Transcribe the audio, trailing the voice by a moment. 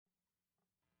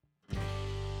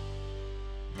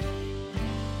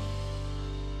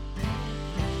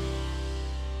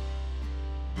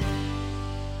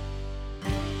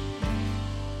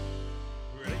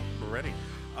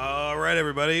All right,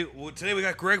 everybody. Well, today we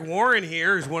got Greg Warren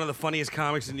here, who's one of the funniest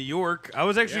comics in New York. I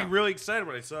was actually really excited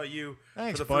when I saw you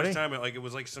for the first time. It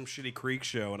was like some shitty Creek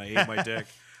show, and I ate my dick.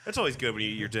 It's always good when you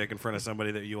eat your dick in front of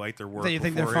somebody that you like their work. That you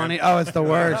think they're beforehand. funny? Oh, it's the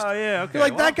worst. Oh, yeah, okay. You're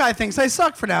like, that guy thinks I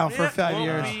suck for 5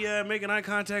 years. We'll be making eye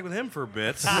contact with him for a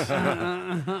bit. But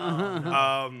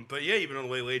yeah, you've been on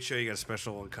the Late Late Show. You got a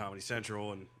special on Comedy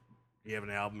Central, and you have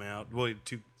an album out. Well, it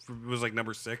was like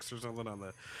number 6 or something on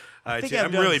the...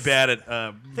 I'm really bad at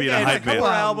being a hype man. A couple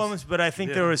albums, but I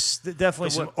think there was definitely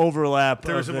some overlap.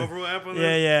 There was some overlap on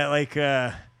that? Yeah,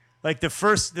 like the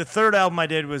third album I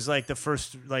did was like the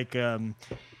first, like,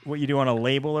 what you do on a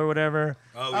label or whatever.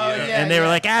 Oh, yeah. And they were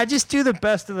like, just do the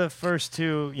best of the first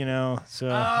 2, you know. So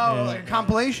like a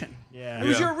compilation. Yeah. It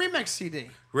was your remix CD.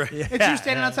 Right. It's you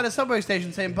standing outside a subway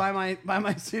station saying, "Buy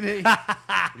my CD."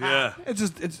 Yeah.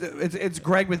 It's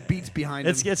Greg with beats behind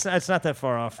him. It's not that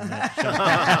far off from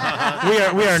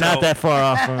that. we are not that far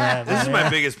off from that. This is my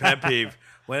biggest pet peeve.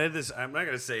 When I did this, I'm not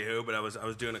gonna say who, but I was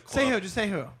doing a club. Say who? Just say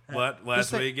who. What?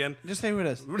 Last week again? Just say who it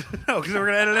is. No, because we're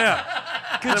gonna edit it out.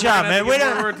 Good job, man. Way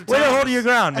to hold your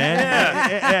ground, man.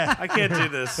 Yeah. I can't do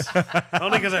this.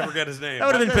 Only because I forget his name. That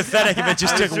would have been pathetic if it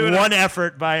just took one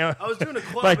effort by I was doing a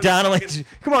club by Donnelly.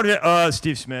 Come on,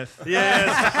 Steve Smith. Yes.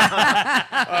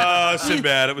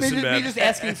 Sinbad. It was Sinbad. Me just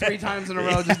asking 3 times in a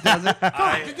row just does it. Come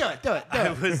on, do it. All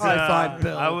right, fine,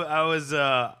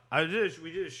 Bill. I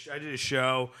did a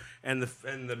show, and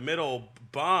the middle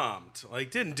bombed. Like,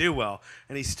 didn't do well,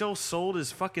 and he still sold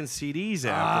his fucking CDs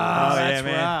afterwards. That's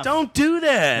man. rough. Don't do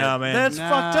that. No, man. That's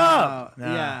fucked up.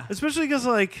 No. Yeah. Especially because,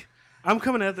 like, I'm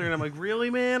coming out there and I'm like, really,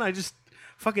 man? I just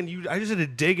had to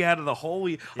dig out of the hole.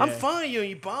 I'm fine.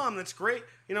 You bomb. That's great.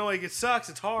 You know, like, it sucks.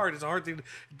 It's hard. It's a hard thing.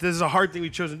 This is a hard thing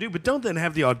we've chosen to do. But don't then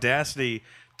have the audacity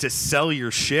to sell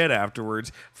your shit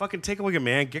afterwards. Fucking take it like a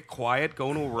man. Get quiet.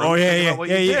 Go into a room.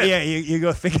 You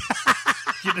go think.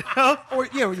 You know?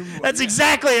 That's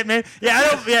exactly it, man.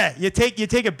 You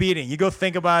take a beating. You go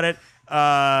think about it.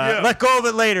 Let go of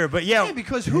it later. But yeah,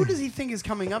 because who does he think is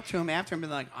coming up to him after him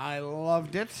and like, I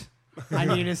loved it. I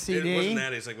need a CD. It wasn't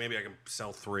that. It's like, maybe I can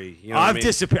sell 3. You know what I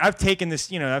mean? I've taken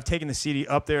this. I've taken the CD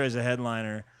up there as a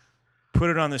headliner, put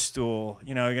it on the stool.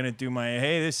 You're gonna do my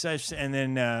and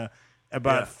then.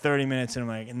 About 30 minutes, and I'm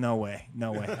like, no way.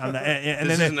 I'm not. And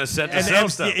this isn't a set to sell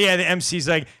stuff. Yeah, the MC's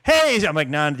like, hey. I'm like,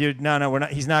 nah, dude, no, we're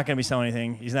not. He's not going to be selling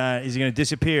anything. He's not. He's going to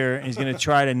disappear, and he's going to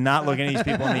try to not look any of these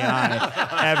people in the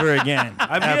eye ever again.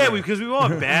 Because we all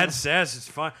have bad sets. It's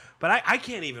fun. But I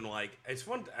can't even, like, it's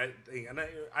fun.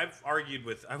 I've argued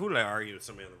with, who did I argue with?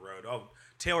 Somebody on the road. Oh,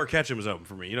 Taylor Ketchum was open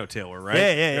for me. You know Taylor, right?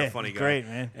 Yeah. Funny guy. Great,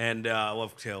 man. And I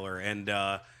love Taylor. And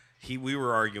we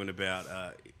were arguing about...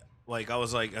 I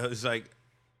was like,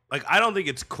 I don't think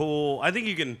it's cool. I think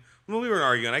you can, when we were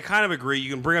arguing, I kind of agree. You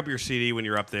can bring up your CD when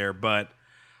you're up there, but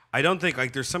I don't think,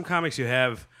 there's some comics you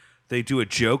have, they do a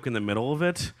joke in the middle of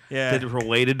it that's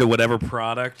related to whatever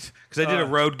product. Because I did a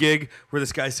road gig where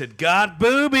this guy said, got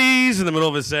boobies in the middle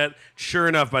of his set. Sure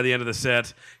enough, by the end of the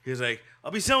set, he was like, I'll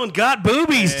be selling got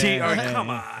boobies to you. Come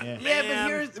on.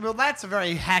 Yeah, but that's a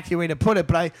very hacky way to put it.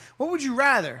 But what would you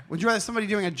rather? Would you rather somebody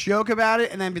doing a joke about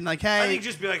it and then being like, hey? I think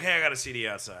just be like, hey, I got a CD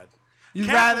outside.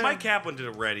 Mike Kaplan did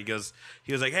it right. He was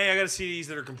like, hey, I got CDs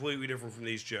that are completely different from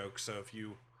these jokes. So if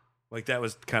you, that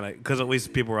was kind of, because at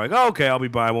least people were like, oh, okay, I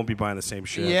won't be buying the same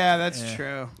shit. Yeah, that's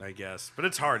true. I guess. But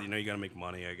it's hard, you got to make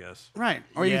money, I guess. Right.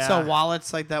 Or you can sell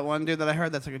wallets like that one dude that I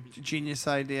heard. That's like a genius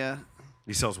idea.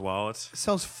 He sells wallets?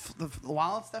 Sells the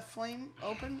wallets that flame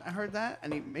open. I heard that.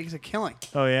 And he makes a killing.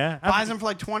 Oh, yeah? Buys them for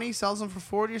like 20, sells them for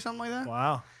 40 or something like that.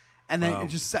 Wow. And then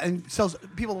it sells,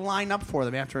 people line up for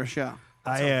them after a show.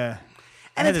 And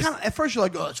it's kind of, at first you're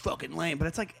like, oh, it's fucking lame. But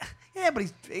it's like, yeah,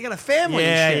 but he got a family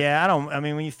and shit. Yeah,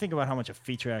 when you think about how much a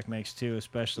feature act makes too,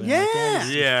 especially.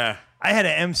 Yeah. I had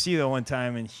an MC though one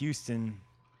time in Houston.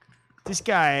 This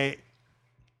guy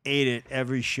ate it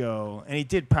every show, and he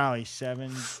did probably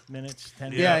 7 minutes, 10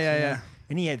 minutes. Yeah.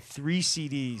 And he had 3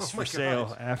 CDs for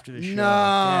sale after the show. No.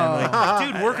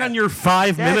 Yeah, dude, work on your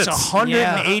 5 minutes. That's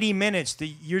 180 minutes.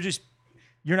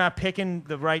 You're not picking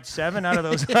the right 7 out of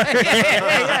those.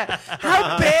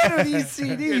 How bad are these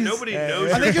CDs? Yeah, nobody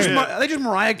knows. Are they just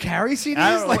Mariah Carey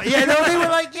CDs? They were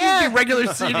like, regular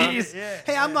CDs.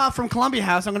 Hey, I'm from Columbia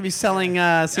House. I'm going to be selling CDs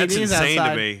outside. That's insane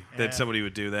to me that somebody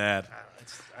would do that.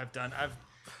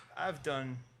 I've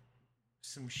done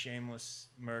some shameless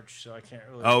merch, so I can't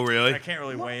really. Oh, really? I can't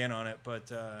really weigh in on it,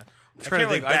 but I'm trying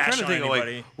to think of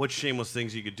like what shameless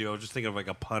things you could do. I was just thinking of like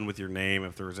a pun with your name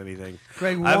if there was anything.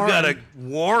 Greg Warren. I've got a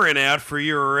warrant out for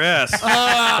your arrest.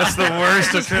 That's the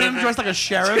worst. Just him dressed like a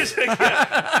sheriff.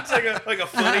 It's like a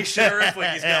funny sheriff,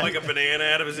 like he's got like a banana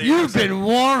out of his ear. You've been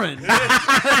warned.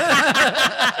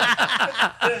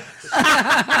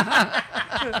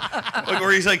 Like,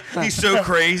 or he's so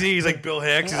crazy. He's like Bill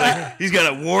Hicks. He's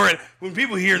got a warrant. When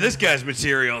people hear this guy's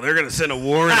material, they're gonna send a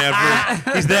warrant after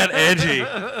him. He's that edgy.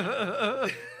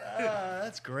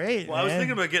 That's great. Well, I was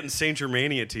thinking about getting Saint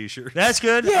Germania t-shirts. That's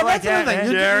good. Yeah, I like that's that, another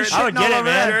thing. man. Jared, I would get it,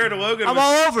 man. Jared Logan. I'm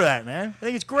all over that, man. I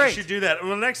think it's I great. should do that. Well,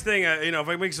 the next thing, if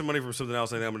I make some money from something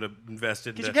else, I think I'm going to invest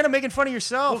it. Because you're kind of making fun of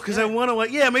yourself. Because I want to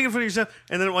make it fun of yourself,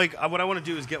 and then what I want to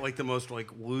do is get like the most like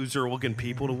loser looking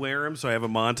people to wear them. So I have a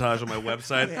montage on my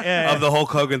website of the Hulk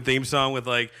Hogan theme song with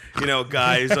like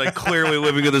guys like clearly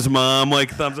living with his mom, like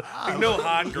thumbs up. Like, no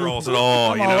hot girls at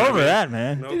all. I'm all over that,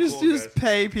 man. No You cool just guys.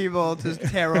 pay people to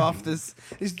tear off these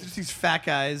fat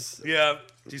guys. Yeah.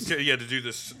 To do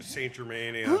this Saint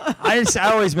Germania. I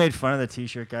always made fun of the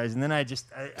t-shirt guys, and then I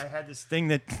had this thing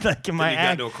that like in my you got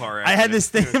act. into a car I had accident. this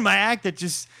thing in my act that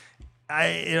just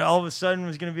all of a sudden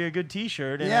was going to be a good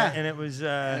t-shirt, and Yeah. and it was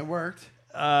And it worked.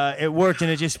 it worked,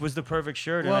 and it just was the perfect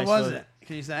shirt. What and was it?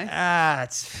 Can you say?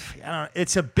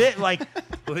 It's a bit like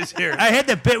Let's hear it. I had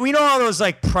the bit. We know all those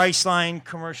like Priceline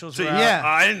commercials. So, where yeah.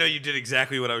 I didn't know you did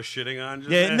exactly what I was shitting on.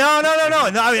 Just Yeah, then. no.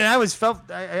 I mean, I was felt.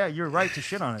 Yeah, you're right to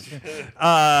shit on it.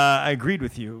 I agreed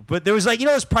with you, but there was like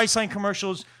those Priceline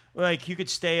commercials. Like you could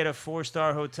stay at a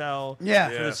 4-star hotel for Yeah.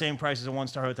 the same price as a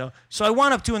 1-star hotel. So I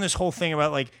wound up doing this whole thing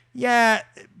about like,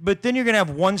 but then you're gonna have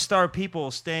 1-star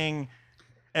people staying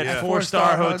at Yeah.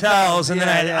 4-star hotels. hotels, and then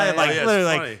Yeah, I yeah, like yeah. Oh, yeah, literally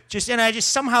it's like funny. I just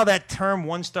somehow that term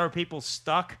 1-star people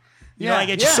stuck. You know, Yeah, like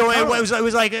it just yeah, so totally.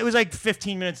 it was like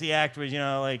 15 minutes. The act was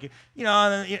and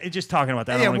then, just talking about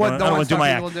that. Yeah, I don't what want the to do 1-star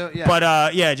my people act, do, yeah.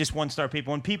 but just 1-star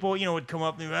people, and people would come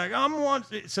up and be like, I'm one.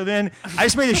 So then I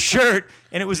just made a shirt,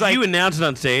 and it was like you announced it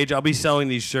on stage. I'll be selling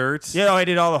these shirts. yeah, I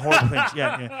did all the horrible things.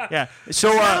 Yeah. So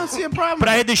I don't see a problem. but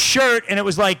I had this shirt, and it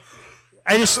was like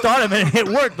I just started, and it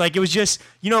worked. Like it was just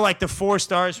like the 4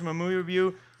 stars from a movie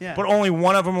review. Yeah. But only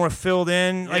one of them were filled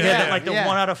in, like Yeah. it had, like the Yeah.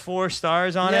 1 out of 4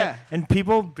 stars on Yeah. it, and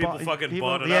people Fucking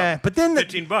bought it yeah. up. But then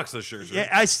 $15 those shirts. Right?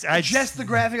 yeah, I just the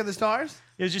graphic of the stars.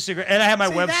 it was just a great, and I had my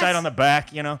See, website that's- on the back,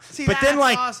 See, but then that's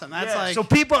like awesome. That's like so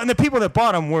the people that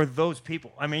bought them were those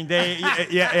people. I mean, they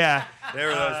yeah. They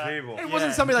were those people. it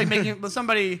wasn't somebody like making some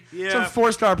Yeah.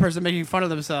 4-star person making fun of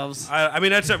themselves. I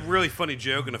mean, that's a really funny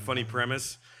joke and a funny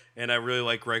premise. And I really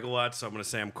like Greg a lot, so I'm going to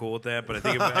say I'm cool with that. But I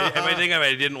think if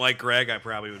I didn't like Greg, I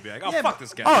probably would be like, Yeah, fuck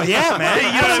this guy. Oh yeah, man.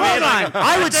 You know what I mean? Like,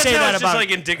 I would that's say how that it's about. just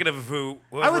like indicative of who.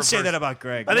 I would say that about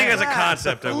Greg. I think Yeah. as a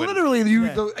concept, I would. Literally,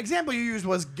 the example you used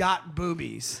was got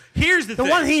boobies. Here's the thing.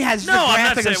 one he has is the I'm not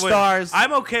graphic of saying- stars.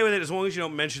 I'm okay with it as long as you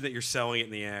don't mention that you're selling it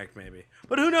in the act, maybe.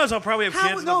 But who knows? I'll probably have How?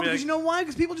 kids. and No, they'll be because like, you know why?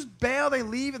 Because people just bail, they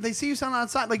leave, if they see you selling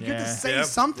outside. Like, you have to Yeah. say Yeah.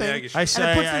 something, Yeah, I guess I you- and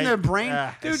say it puts it in their brain.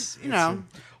 yeah, Dude, it's- you know.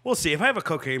 We'll see. If I have a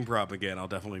cocaine problem again, I'll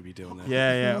definitely be doing that.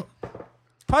 Yeah.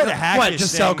 Probably the hackiest What,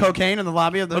 just sell thing. cocaine in the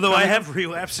lobby of the Although I comic- have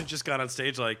relapsed and just got on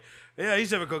stage like, yeah, I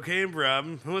used to have a cocaine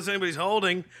problem. Unless anybody's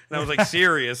holding. And I was like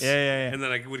serious. Yeah. And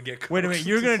then I would get Wait a minute,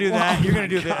 you're gonna do Oh that? You're my gonna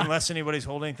do that unless anybody's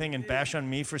holding thing and bash on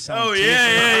me for selling? Oh, teeth?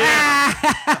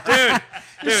 yeah.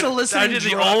 Dude, soliciting I did the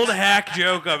drugs. old hack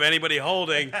joke of anybody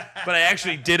holding, but I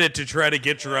actually did it to try to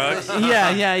get drugs.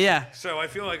 Yeah. So I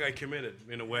feel like I committed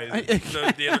in a way.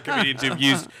 That the other comedians who've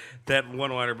used that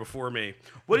one-liner before me.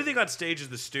 What do you think on stage is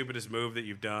the stupidest move that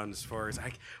you've done? As far as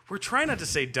we're trying not to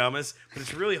say dumbest, but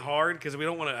it's really hard because we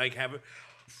don't want to have it.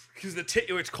 Because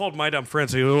it's called My Dumb Friend,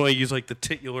 so you only use like the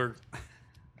titular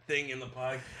thing in the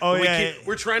pie. Oh, But yeah.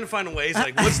 we're trying to find ways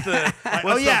like what's the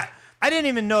Oh yeah. I didn't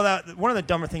even know that. One of the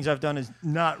dumber things I've done is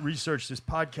not research this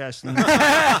podcast.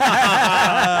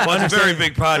 Well, it's a very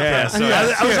big podcast. So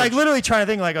I was like literally trying to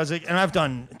think like I was like, and I've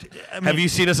done. I mean, have you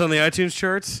seen us on the iTunes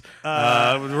charts?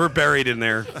 We're buried in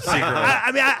there secretly.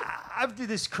 I've did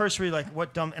this cursory like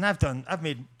what dumb, and I've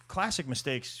made classic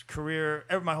mistakes,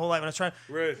 my whole life, and I was trying.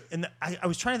 Right. And I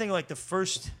was trying to think of like the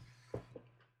first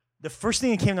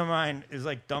thing that came to mind is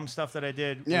like dumb stuff that I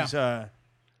did. Yeah. Was,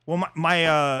 well,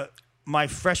 my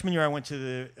freshman year I went to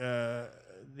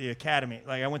the academy.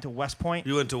 Like I went to West Point.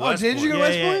 You went to West did you Point. go to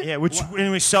West Point? Yeah, which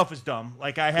in itself is dumb.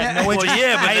 Like I had no Well, interest.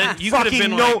 yeah, but I then had you could have fucking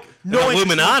been no like an interest.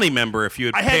 Illuminati member if you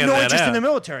had I had panned no that interest out. in the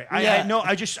military. I Yeah. had no.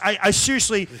 I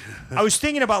seriously, I was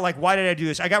thinking about like why did I do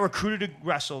this? I got recruited to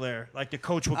wrestle there. Like the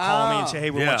coach would call me and say, "Hey,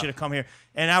 we want Yeah. you to come here,"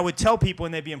 and I would tell people,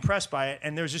 and they'd be impressed by it.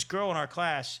 And there was this girl in our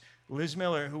class, Liz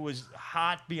Miller, who was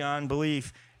hot beyond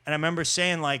belief. And I remember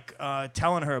saying, like,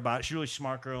 telling her about it. She's a really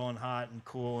smart girl and hot and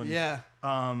cool. And,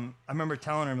 I remember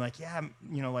telling her, I'm like, yeah,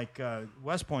 you know, like,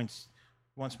 West Point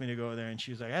wants me to go there. And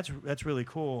she was like, that's really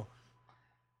cool.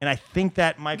 And I think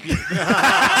that might be.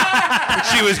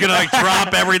 She was gonna like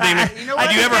drop everything. Did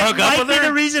you ever hook up with her?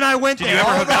 The reason I went there. Did you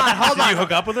ever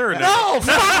hook up with her? Or no,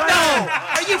 fuck no.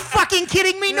 Are you fucking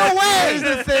kidding me? No way.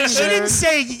 She didn't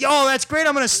say, "Oh, that's great.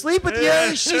 I'm gonna sleep with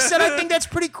you." She said, "I think that's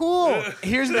pretty cool."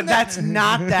 That's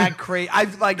not that crazy. I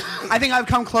think I've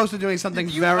come close to doing something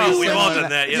very. Oh, we've all done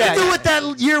that. Yeah. You knew what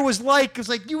that year was like. It was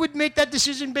like you would make that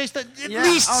decision based on at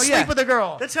least sleep with a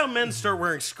girl. That's how men start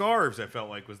wearing scarves. I felt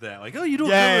like was that like, oh, you don't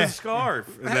wear a scarf.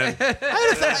 And then,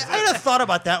 I had a thought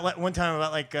about that one time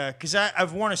about like because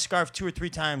I've worn a scarf 2 or 3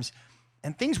 times,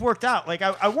 and things worked out. Like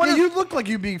I wanted. You look like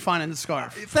you'd be fine in the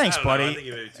scarf. Thanks, buddy. I think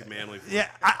you made it too manly. Yeah,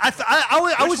 I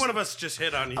was. Which one of us just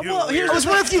hit on you? Well, I was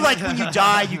wondering if you like when you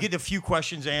die, you get a few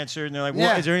questions answered, and they're like,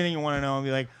 "Is there anything you want to know?" And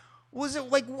be like, "Was it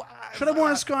like? Should I have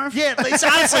worn a scarf?" Yeah, like,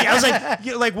 honestly, I was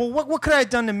like, well, what could I have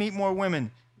done to meet more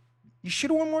women? You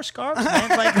should have worn more scarves, man.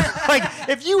 like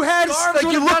if you had scarves,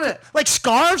 like you look like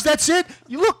scarves, that's it.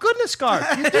 You look good in a scarf.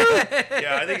 You do.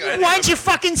 Yeah, I think. Why didn't you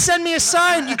fucking send me a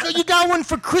sign? You got one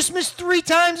for Christmas 3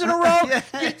 times in a row.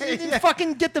 You didn't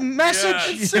fucking get the message.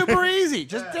 Yeah. It's super easy.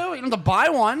 Just do it. You don't have to buy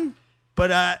one.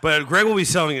 But Greg will be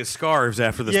selling his scarves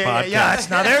after this podcast. Yeah.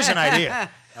 Now there's an idea.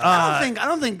 I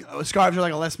don't think scarves are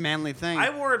like a less manly thing.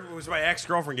 I wore it. It was my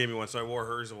ex-girlfriend gave me one, so I wore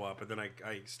hers a lot. But then I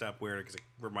stopped wearing it because it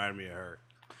reminded me of her.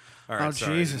 All right,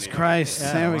 sorry, Jesus Christ!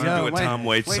 There we go. Do a Tom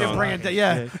Waits way song. to bring it down.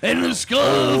 Yeah. In the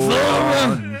skull,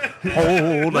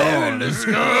 hold on. In the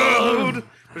skull.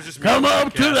 Come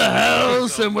up to the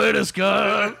house and wear the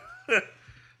scarf.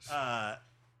 God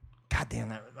damn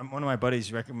that! One of my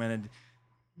buddies recommended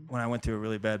when I went through a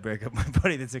really bad breakup. My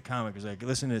buddy that's a comic was like,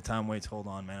 "Listen to Tom Waits. Hold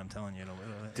on, man. I'm telling you."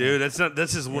 Dude, that's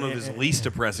just one of his least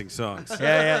depressing songs.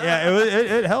 Yeah.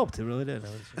 It helped. It really did.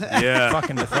 Yeah,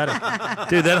 fucking pathetic.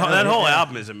 Dude, that whole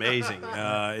album is amazing.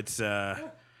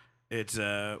 It's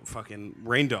fucking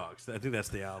Rain Dogs. I think that's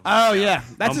the album. Oh yeah,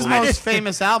 that's his most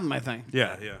famous album, I think.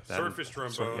 Yeah. Surface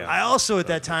Trombone. I also at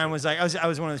that time was like I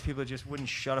was one of those people that just wouldn't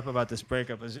shut up about this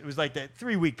breakup. It was like that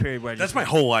 3-week period where I just that's my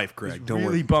whole life, Greg. Don't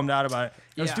really worry. bummed out about it.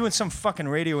 I was doing some fucking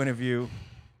radio interview.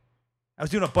 I was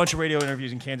doing a bunch of radio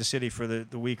interviews in Kansas City for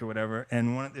the week or whatever,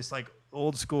 and this like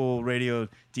old school radio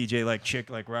DJ like chick,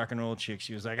 like rock and roll chick,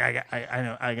 she was like,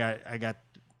 I got,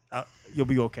 you'll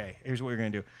be okay. Here's what we're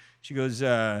gonna do. She goes,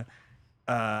 I'm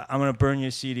gonna burn your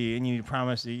CD, and you need to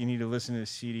promise that you need to listen to the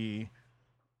CD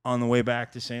on the way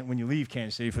back to when you leave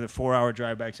Kansas City for the 4-hour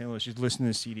drive back to St. Louis. Just listen to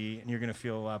the CD, and you're gonna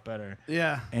feel a lot better.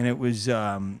 Yeah. And it was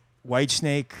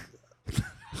Whitesnake.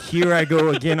 Here I go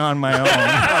again on my own.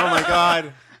 Oh my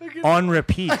God. On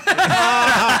repeat.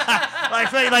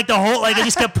 like the whole, like I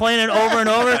just kept playing it over and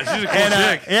over. She's a cool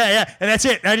chick. Yeah, and that's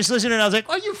it. And I just listened and I was like,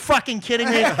 "Are you fucking kidding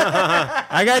me?"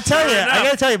 I gotta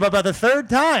tell you, but about the 3rd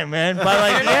time, man. By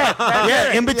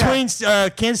like, in between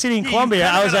Kansas City and Columbia,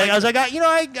 I was like,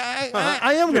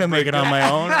 I am gonna make it on my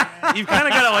own. You've kind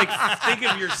of got to like think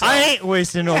of yourself. I ain't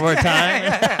wasting no more time.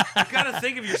 You've got to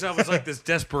think of yourself as like this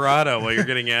desperado while you're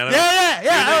getting at it.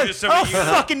 Yeah. I don't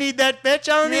fucking need that bitch.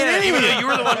 I don't need anything. You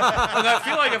were the one. Like, I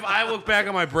feel like if I look back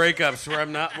on my breakups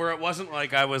where it wasn't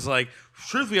like I was like,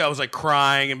 truthfully, I was like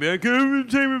crying and be like, take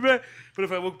me back. But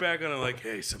if I look back on it, like,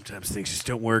 hey, sometimes things just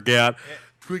don't work out.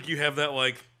 Like you have that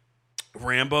like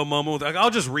Rambo moment. Like, I'll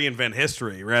just reinvent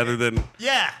history rather than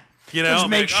you know, just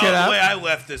make shit up. The way I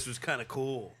left this was kind of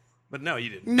cool. But no, you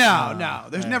didn't. No.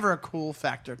 There's never a cool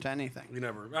factor to anything. You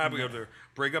never. We got to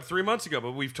break up 3 months ago,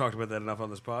 but we've talked about that enough on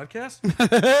this podcast.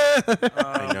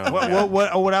 I know.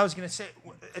 What I was gonna say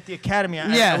at the academy?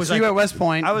 I was so like, you at West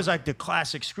Point. I was like the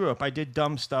classic screw up. I did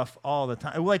dumb stuff all the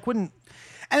time. Like wouldn't.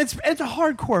 And it's a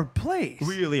hardcore place.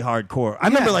 Really hardcore. I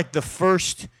remember like the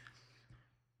first.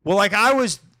 Well, like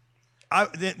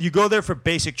you go there for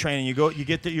basic training. You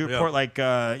get you report like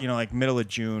like middle of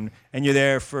June, and you're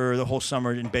there for the whole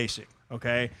summer in basic.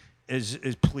 Okay, as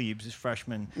plebes, as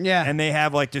freshmen. Yeah. And they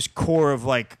have like this core of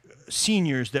like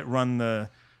seniors that run the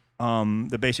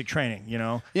basic training. You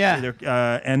know.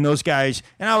 Yeah. And those guys,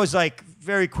 and I was like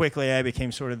very quickly I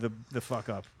became sort of the fuck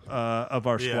up of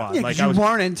our squad. Yeah, like you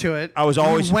weren't into it. I was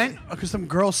always you went because some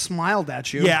girl smiled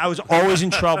at you. Yeah, I was always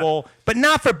in trouble, but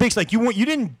not for big. Like you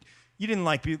didn't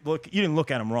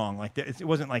look at him wrong. Like it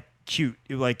wasn't like cute.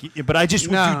 But I just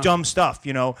would do dumb stuff,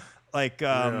 you know. Like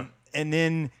and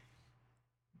then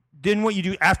what you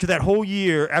do after that whole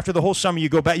year, after the whole summer, you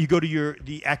go back. You go to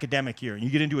the academic year, and you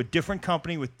get into a different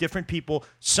company with different people.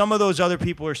 Some of those other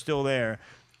people are still there,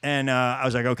 and I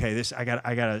was like, okay, I got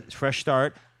a fresh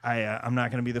start. I'm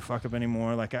not gonna be the fuck up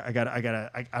anymore. Like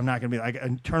I'm not gonna be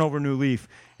like turn over a new leaf.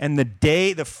 And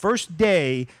the first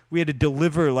day we had to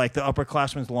deliver like the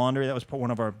upperclassmen's laundry. That was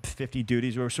one of our 50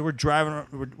 duties. So we're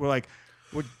driving.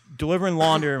 We're delivering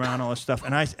laundry around all this stuff.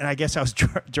 And I guess I was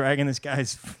dragging this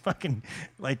guy's fucking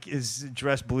like his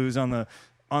dress blues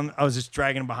I was just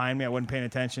dragging him behind me. I wasn't paying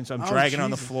attention, so I'm dragging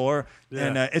on the floor. Yeah.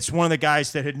 And it's one of the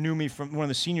guys that had knew me from one of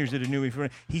the seniors that had knew me from.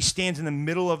 He stands in the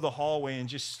middle of the hallway and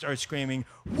just starts screaming,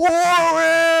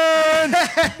 "Warren!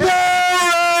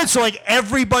 Warren!" So like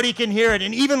everybody can hear it,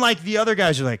 and even like the other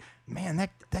guys are like, "Man, that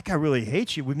guy really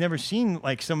hates you. We've never seen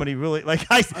like somebody really like."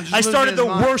 I started the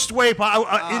worst way.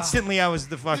 Instantly, I was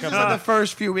the fuck up. The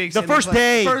first few weeks. The first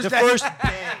day.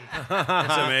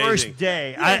 That's amazing. First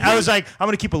day. I was like, I'm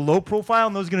going to keep a low profile,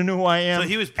 and those are going to know who I am. So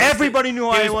he was everybody knew who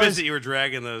I was. He was pissed that you were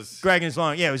dragging those. Dragging his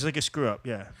long. Yeah, it was like a screw up.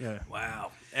 Yeah.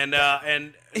 Wow. And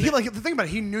he like the thing about it,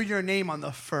 he knew your name on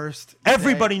the first.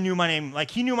 Everybody knew my name.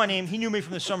 Like he knew my name. He knew me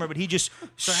from the summer, but he just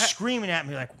screaming at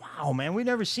me like, "Wow, man, we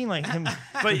never seen like him."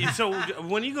 But so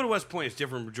when you go to West Point, it's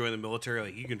different from joining the military.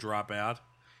 Like you can drop out.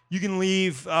 You can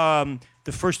leave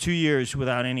the first 2 years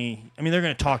without any. I mean, they're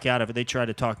going to talk you out of it. They tried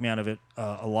to talk me out of it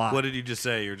a lot. What did you just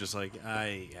say? You're just like,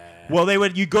 Well,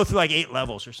 you go through like 8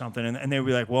 levels or something, and they would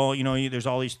be like, well, there's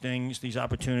all these things, these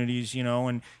opportunities,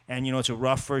 and it's a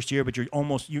rough first year, but you're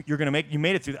almost you're going to make. You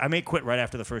made it through. I may quit right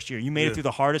after the first year. You made it through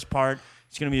the hardest part.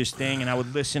 It's going to be this thing, and I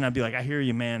would listen. I'd be like, I hear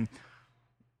you, man.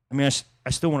 I mean, I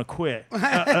still want to quit.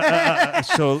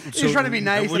 So he's trying to be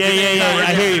nice. Yeah.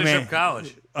 I hear you, man.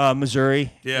 College.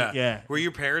 Missouri. Yeah. Were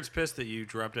your parents pissed that you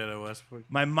dropped out of West Point?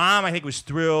 My mom, I think, was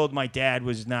thrilled. My dad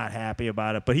was not happy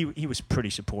about it, but he was pretty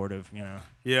supportive,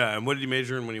 Yeah, and what did you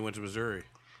major in when you went to Missouri?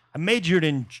 I majored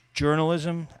in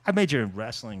journalism. I majored in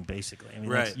wrestling, basically. I mean,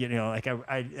 right.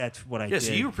 That's, that's what I did. Yeah,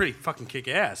 so you were pretty fucking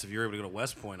kick-ass if you were able to go to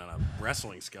West Point on a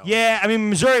wrestling scholarship. Yeah, I mean,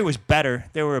 Missouri was better.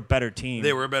 They were a better team.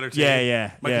 They were a better team?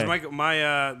 Yeah. My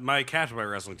captain of my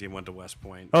wrestling team went to West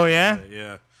Point. Oh, yeah?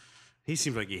 Yeah. He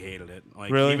seems like he hated it. Like,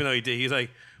 really? Even though he did, he's like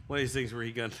one of these things where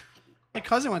he got... My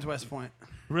cousin went to West Point.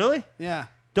 Really? Yeah.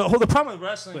 The problem with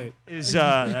wrestling is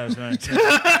that was nice. It's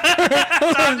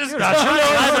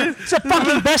the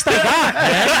fucking best I got,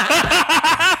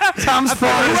 man. Tom's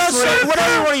falling asleep.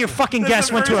 Whatever one of your fucking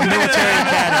guests went to a military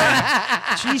academy.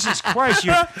 Jesus Christ,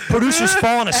 your producer's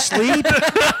falling asleep.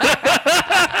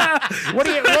 What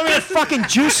do you want me to fucking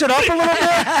juice it up a little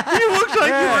bit? You look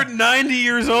like you were 90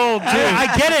 years old, dude.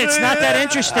 I get it. It's not that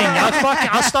interesting.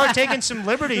 I'll start taking some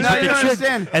liberties. No, you don't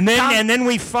understand. And then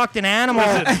we fucked an animal.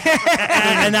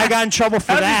 And I got in trouble for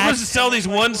that. How are you supposed to sell these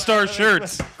one-star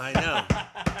shirts? I know.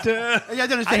 You have to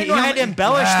understand. I didn't know I had to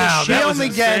embellish this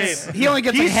shit. He only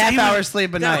gets like half hour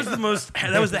sleep a night. That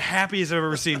was the happiest I've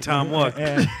ever seen Tom look.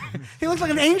 Yeah. He looks like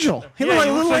an angel. He looks like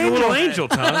a little angel,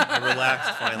 Tom. I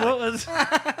relaxed finally.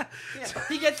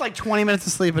 He gets like 20 minutes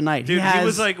of sleep a night. Dude, he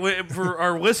was like, for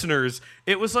our listeners,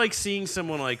 it was like seeing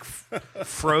someone like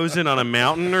frozen on a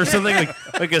mountain or something,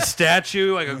 like a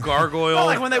statue, like a gargoyle. No,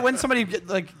 like when somebody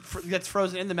gets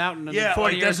frozen in the mountain. And yeah,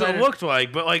 40 like years that's what it later. looked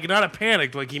like, but like not a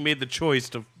panic. Like he made the choice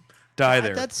to die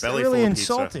there. That's Belly really full of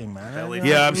insulting, pizza. man.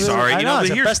 Yeah, I'm sorry. I know, but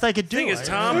it's the best I could do. The thing is,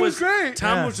 Tom was great.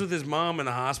 Tom was with his mom in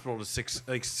the hospital to 6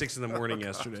 in the morning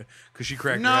yesterday because she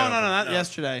cracked. No, her head not open.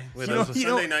 yesterday. Wait, that was a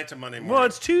Sunday night to Monday morning. Well,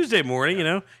 it's Tuesday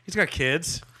morning. He's got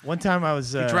kids. One time I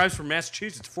was. He drives from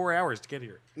Massachusetts 4 hours to get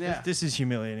here. Yeah. This is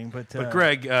humiliating, but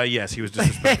Greg, yes, he was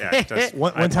disrespectful. Yeah,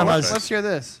 one time I was. Let's hear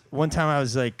this. One time I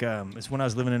was like, it's when I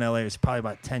was living in LA. It was probably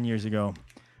about 10 years ago,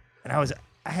 and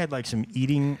I had like some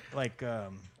eating like.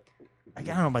 I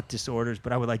don't know about disorders,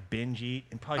 but I would like binge eat,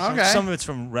 and probably some of it's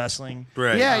from wrestling.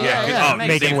 Right. Yeah.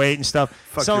 Making weight and stuff.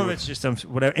 Some your of it's just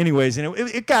whatever. Anyways, and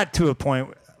it got to a point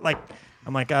where, like,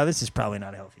 I'm like, this is probably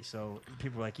not healthy. So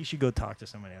people were like, you should go talk to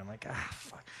somebody. And I'm like,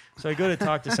 fuck. So I go to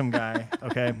talk to some guy.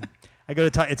 Okay. I go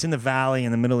to talk. It's in the valley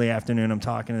in the middle of the afternoon. I'm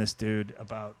talking to this dude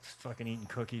about fucking eating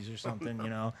cookies or something,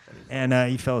 and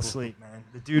he fell asleep, man.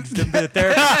 The dude, the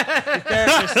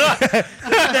therapist.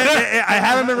 I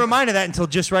haven't been reminded of that until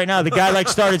just right now. The guy like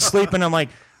started sleeping. I'm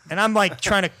like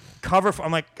trying to cover.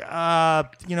 I'm like,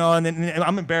 and then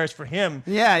I'm embarrassed for him.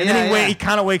 Yeah, and then he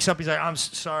kind of wakes up. He's like, I'm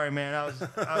sorry, man.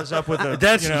 I was up with the.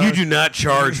 That's you do not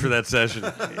charge for that session. No,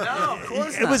 of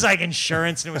course It was like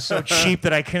insurance, and it was so cheap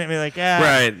that I couldn't be like,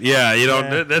 Right? Yeah, you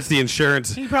don't. That's the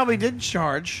insurance. He probably did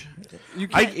charge.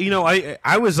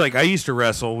 I was like, I used to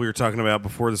wrestle. We were talking about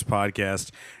before this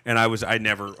podcast, and I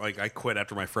quit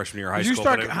after my freshman year of high Did school. you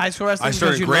start high school wrestling? I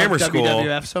started because you grammar loved school.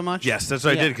 WWF so much. Yes, that's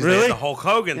what I did because they Really? had the Hulk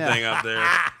Hogan thing up there.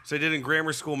 So I did in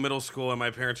grammar school, middle school, and my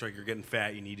parents were like, "You're getting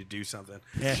fat. You need to do something."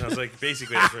 Yeah. And I was like,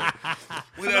 basically, that's right.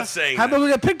 Without saying How that. about we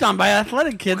get picked on by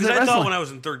athletic kids Because at I thought wrestling? when I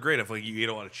was in third grade, if like you ate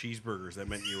a lot of cheeseburgers, that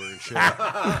meant you were in shape.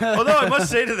 Although I must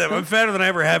say to them, I'm fatter than I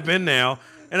ever have been now,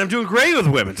 and I'm doing great with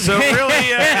women. So really,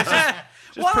 it's just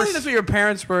Well, I don't think that's what your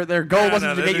parents were. Their goal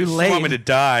wasn't to they get you just laid. want me to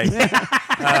die.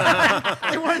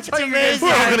 They want to tell you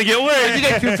We're all gonna get laid. you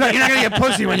get too fat. You're not gonna get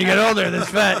pussy when you get older. This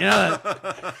fat, you know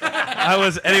that. I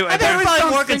was anyway. think You're we probably don't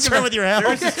more think concerned of with your health.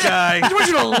 There's this guy. I want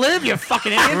you to live, you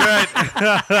fucking idiot.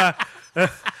 Right.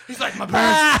 He's like, my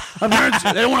parents,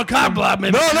 they don't want to cock block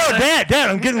me. No, Dad,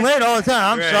 I'm getting laid all the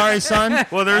time. I'm Right. sorry, son.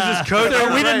 Well, there's this coach.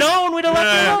 We'd have known. We'd have left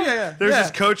you alone. Yeah. There's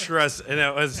this coach for us, and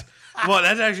it was. Well,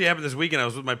 that actually happened this weekend. I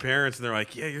was with my parents, and they're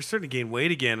like, "Yeah, you're starting to gain weight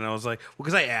again." And I was like, "Well,"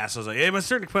 because I asked, I was like, "Hey, am I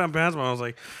starting to put on pounds?" And I was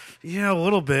like, "Yeah, a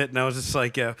little bit." And I was just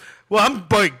like, "Yeah, well,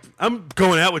 I'm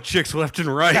going out with chicks left and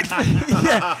right."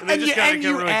 Yeah, And they and just you, kinda and get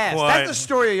you really asked. quiet. That's the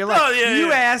story of your life. Oh, yeah, you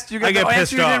yeah. asked, you I get get the answer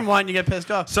pissed you didn't off. want, and you get pissed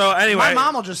off. So anyway, my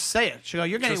mom will just say it. She'll go,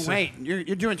 "You're getting Just weight. You're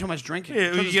doing too much drinking."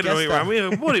 Yeah, She'll you just get guess really stuff.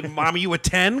 wrong. What, Mom, are you a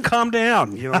 10? Calm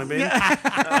down. You know what I mean?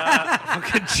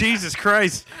 Fucking Jesus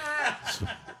Christ.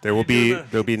 There'll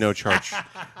be no charge.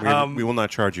 We will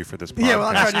not charge you for this podcast. Yeah, well,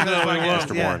 I'm trying to do that. No, we won't.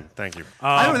 Mr. Yeah. Warren, thank you.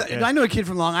 I know a kid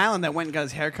from Long Island that went and got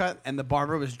his hair cut, and the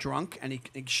barber was drunk, and he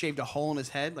shaved a hole in his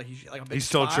head, like a big He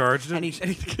still spot, charged it? and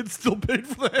the kid still paid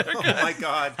for the haircut. Oh my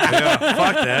God. Yeah,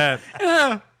 fuck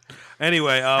that.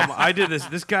 Anyway, I did this.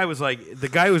 This guy was like the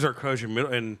guy who was our coach in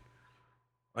middle and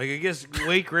like I guess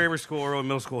late grammar school, early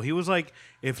middle school. He was like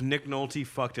if Nick Nolte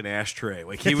fucked an ashtray.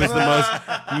 Like he was the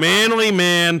most manly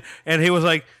man, and he would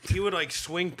like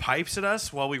swing pipes at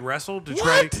us while we wrestled to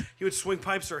try. He would swing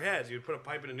pipes to our heads. He would put a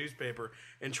pipe in a newspaper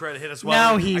and try to hit us. No,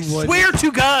 I wouldn't. swear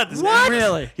to God, this What? man-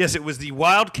 Really? Yes, it was the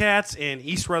Wildcats in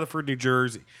East Rutherford, New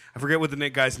Jersey. I forget what the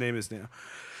guy's name is now.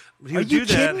 He would you do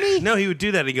that. kidding me? No, he would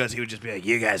do that. He would just be like,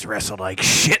 "You guys wrestled like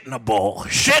shit in a bowl,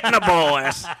 shit in a bowl."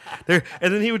 And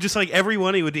then he would just like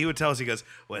everyone he would tell us. He goes,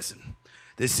 "Listen,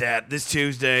 this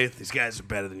Tuesday, these guys are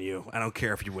better than you. I don't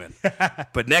care if you win,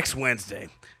 but next Wednesday,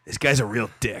 this guy's a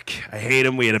real dick. I hate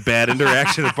him. We had a bad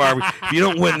interaction at the bar. If you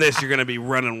don't win this, you're gonna be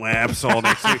running laps all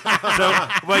next week." So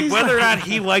like whether or not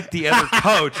he liked the other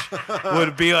coach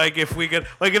would be like if we could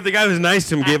like if the guy was nice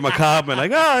to him, gave him a compliment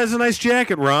like, "Oh, that's a nice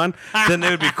jacket, Ron," then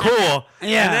they would be cool.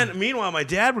 Yeah. And then meanwhile, my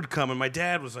dad would come, and my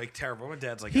dad was like terrible. My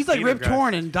dad's like He's a like theater Rip guy.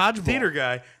 Torn in Dodgeball. Theater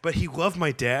guy, but he loved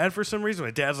my dad for some reason.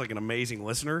 My dad's like an amazing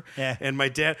listener. Yeah. And my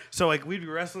dad, so like we'd be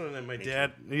wrestling, and then my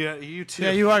dad, yeah, you too.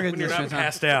 Yeah, you are good when you're this not shit, huh?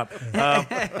 passed out.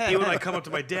 He would like come up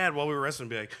to my dad while we were wrestling and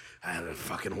be like, "I have a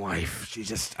fucking wife. She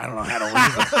just, I don't know how to leave."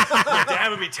 My dad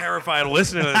would be terrified of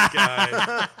listening to this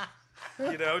guy.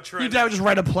 You know, trying. Your dad would just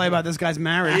write a play about this guy's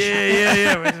marriage.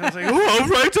 Yeah. I was like, "Oh, I'll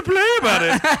write a play about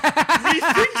it. He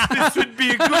thinks this would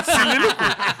be a good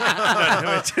soliloquy."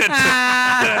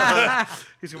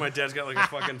 My dad's got like a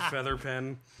fucking feather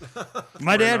pen.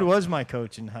 My dad was my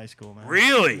coach in high school, man.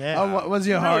 Really? Yeah. Oh, what, was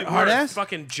he a Really? hard We're a ass?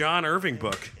 fucking John Irving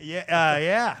book.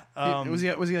 Yeah. Was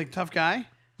he like a tough guy?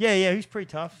 Yeah, he's pretty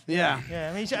tough. Yeah. Yeah,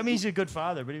 I mean, he's a good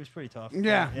father, but he was pretty tough.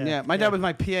 Yeah. My dad was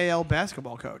my PAL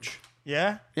basketball coach.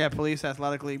 Yeah? Yeah, Police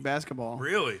Athletic League basketball.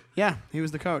 Really? Yeah, he was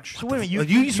the coach. So wait a minute,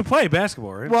 You used to play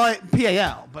basketball, right? Well,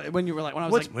 PAL, but when you were like when I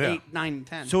was What's- like yeah. 8, 9,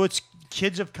 10. so it's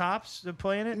kids of cops that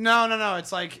play in it? No.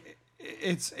 It's like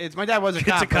it's my dad was a Kids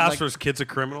cop. of but, cops like, versus kids of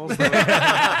criminals.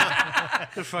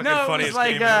 The fucking no, it was funniest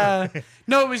like game ever.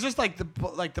 no, it was just like the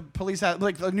police,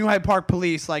 like the New Hyde Park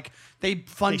Police, like they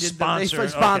funded,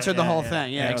 sponsored- sponsored the okay, whole yeah,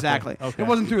 thing. Yeah, yeah, okay, exactly. okay. It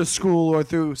wasn't through a school or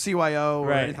through CYO or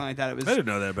Right. anything like that. It was. I didn't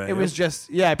know that back It then. was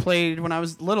just I played when I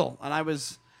was little, and I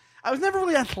was never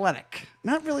really athletic.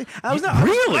 Not really. I was not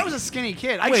Really? I was a skinny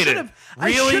kid. I Wait should a have.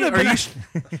 really? I should have Are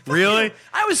been. you really?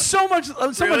 I was so much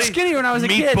Really? skinnier when I was a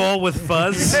kid. Meatball with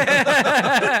fuzz.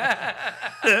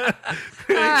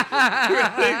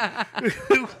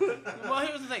 Well,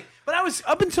 here's the thing. But I was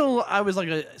up until I was like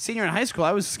a senior in high school.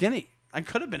 I was skinny. I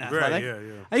could have been athletic. yeah.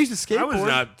 I used to skateboard. I was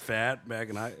not fat back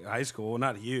in high school.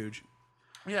 Not huge.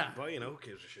 Yeah. But, who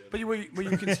gives a shit? But were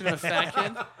you considered a fat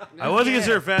kid? I wasn't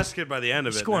considered a fast kid by the end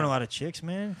of it. Scoring no. a lot of chicks,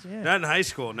 man. Yeah. Not in high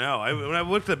school, no. When I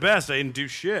looked the best, I didn't do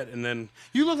shit. And then...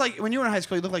 You look like when you were in high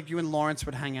school. You looked like you and Lawrence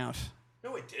would hang out.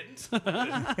 No, I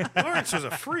didn't. Lawrence was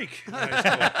a freak in high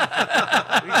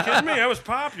school. Are you kidding me? I was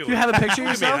popular. Do you have a picture of Look at me in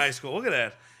yourself? high school. Look at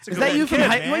that. Is that you from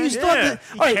high? Well, you still have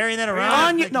to. All right, carrying that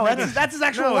around? No, that's his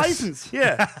actual license.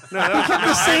 Yeah. No, that was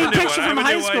The same picture from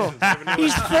high school.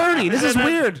 He's 30. This is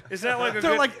weird. Is that like a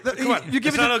They're good? like, Come on, you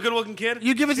give it's it not to- a good-looking kid.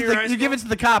 You give it to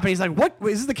the cop, and he's like, "What?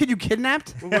 Wait, is this the kid you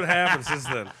kidnapped?" Look what happens since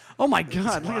then. Oh my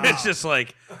God! Look at this. It's just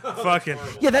like fucking.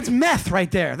 Yeah, that's meth right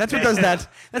there. That's what does that.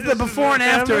 That's the before and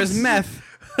after is meth.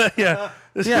 Yeah.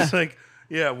 It's Yeah. just like,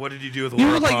 yeah. What did you do with You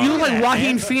Laura look like Palmer?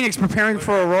 Joaquin Phoenix preparing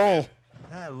for a role.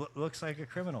 That looks like a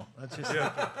criminal. That's just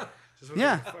Just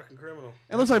Yeah. like a fucking criminal.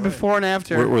 It looks like before and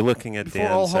after. We're looking at Before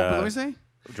all Dan's hope. Let me see.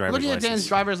 driver's Looking at license. Dan's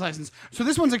driver's license. So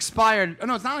this one's expired. Oh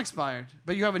no, it's not expired.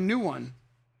 But you have a new one.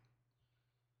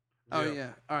 Oh Yeah. yeah.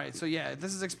 All right. So yeah,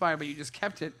 this is expired, but you just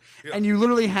kept it, Yeah. and you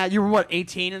literally had. You were what,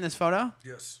 18 in this photo?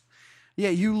 Yes. Yeah.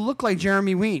 You look like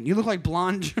Jeremy Ween. You look like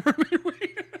blonde Jeremy Ween.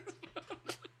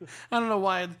 I don't know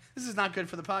why this is not good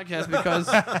for the podcast because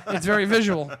it's very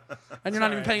visual, and you're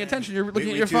not even paying attention. You're looking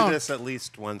we at your do phone. this at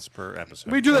least once per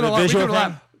episode. We do that a lot. We do it a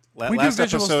lot. We do Last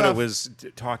visual episode stuff. it was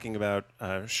talking about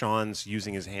Sean's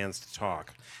using his hands to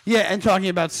talk. Yeah, and talking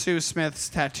about Sue Smith's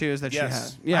tattoos that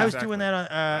Yes. she had. Yeah. I was doing that on.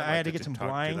 I had to get some do that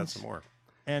blinds, some more.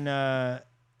 and I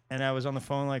was on the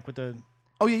phone like with the.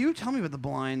 Oh yeah, you tell me about the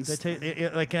blinds.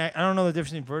 Like I don't know the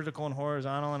difference between vertical and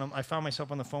horizontal, and I found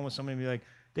myself on the phone with somebody and be like,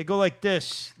 they go like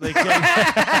this, like.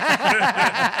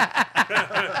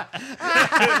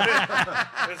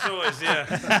 It's always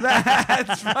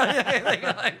That's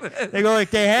funny. They go like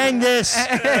they hang this,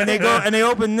 and they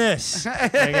open this.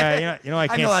 Like, I can't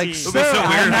like, see. It'll be so Sir,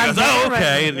 weird. I'm He goes, not oh, doing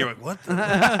okay. it. And you're like, what?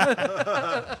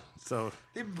 The? So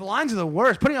The blinds are the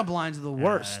worst. Putting up blinds are the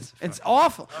worst. that's it's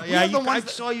awful. We yeah, have the I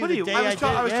ones saw you what the are you? day I was,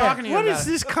 I did, yeah. talking to you what about is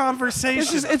it. this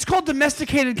conversation? It's called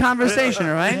domesticated conversation,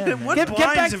 all right? What get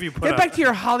blinds back, have you put get up? back to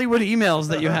your Hollywood emails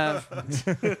that you have.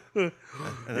 Yeah,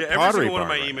 every Pottery single one of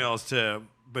my bar, right? emails to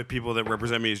but people that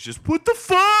represent me is just what the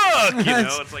fuck, you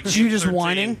know? It's like You just 13.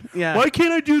 whining? Yeah. Why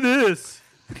can't I do this?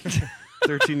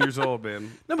 13 years old,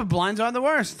 man. No, but blinds are the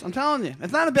worst. I'm telling you.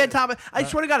 It's not a bad topic. I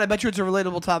swear to God, I bet you it's a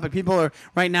relatable topic. People are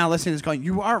right now listening to this going,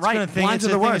 you are right. Blinds are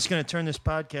the It's worst. going to turn this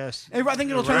podcast. I think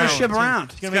it'll turn the ship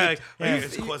around. This gonna be guy, the- yeah.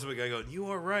 it's close up a guy going, you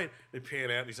are right. They pan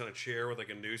out and he's on a chair with like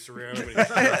a noose around him and he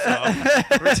starts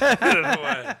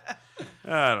off.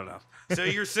 I don't know. So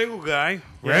you're a single guy,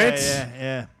 right?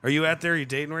 Yeah. Are you out there? Are you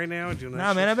dating right now? Doing that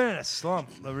Nah, man, shit? I've been in a slump,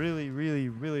 a really, really,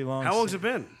 really long. How long's it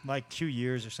been? Like 2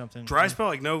 years or something. Dry spell,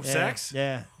 like no Yeah, sex?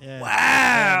 Yeah.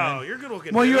 Wow, you're good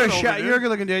looking. Well, dude. you're a Older shy. dude. You're a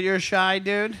good-looking dude. You're a shy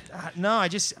dude. No, I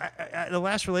the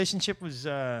last relationship was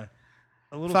a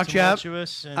little Fucked you up?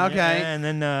 tumultuous. And, Okay. yeah, and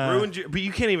then Ruined you, but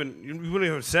you can't even. You wouldn't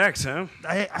even have sex, huh?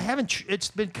 I haven't. It's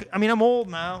been. I mean, I'm old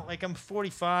now. Like I'm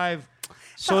 45.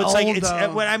 So Not it's like old, it's.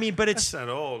 though. What I mean, but it's. That's not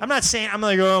old. I'm not saying I'm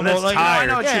like oh I'm That's old. Like, tired. I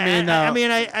know what you mean, though. I mean,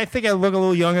 I think I look a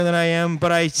little younger than I am,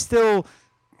 but I still.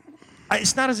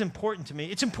 It's not as important to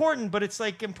me. It's important, but it's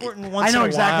like important once. I know in a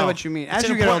exactly while. what you mean. It's As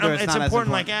you get important- older, it's not as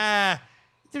important. important. Like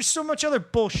there's so much other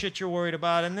bullshit you're worried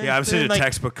about, and then Yeah, I'm then, such a like,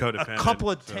 textbook codependent.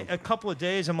 a couple of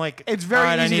days, I'm like, It's very all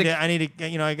right, easy I need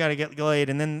to, I gotta get laid,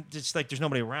 and then it's like there's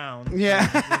nobody around. Yeah.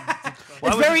 Why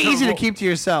It's was very it so easy to ro- keep to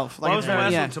yourself. Why was it's the very-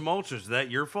 last yeah. one tumultuous? Is that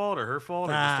your fault or her fault?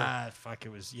 Or just Fuck,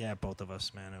 it was both of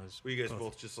us, man. It was. were you guys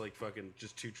both just like fucking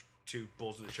just two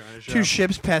bulls in the china shop? Two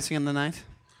ships passing in the night.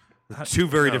 Two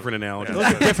very different analogies. Those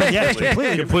are different, yeah, completely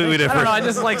different. Completely I don't different. know. I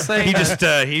just like saying He that.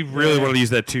 just he really wanted to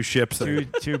use that two ships thing.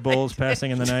 Two bulls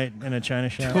passing in the night in a china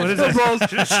shop. What is Two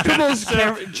that? bulls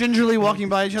gingerly walking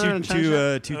by each other in a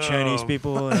China shop. Two Chinese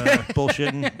people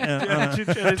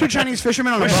bullshitting. Two Chinese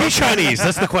fishermen on a Is she boat. Chinese?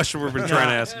 That's the question we've been trying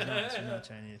to ask. Not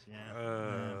Chinese,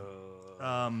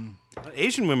 yeah.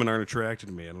 Asian women aren't attracted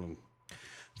to me. I don't know.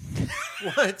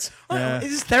 What? Yeah. Is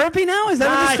this therapy now? Is that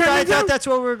what I this turned thought into? that's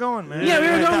where we were going, man. Yeah, we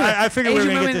were going with I figured we were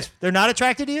Asian going to women- get this. They're not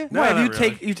attracted to you? No, Why, have not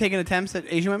really. you taken attempts at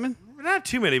Asian women? Not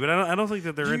too many, but I don't think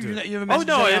that they're into it. you haven't Oh messaged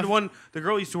no, I her had off? one. The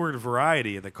girl used to work at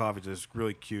Variety at the coffee. This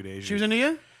really cute Asian. She was into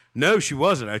you? No, she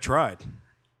wasn't. I tried.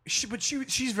 She's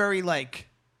very like,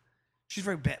 she's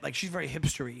very bad. Like she's very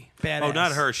hipstery, badass. Oh,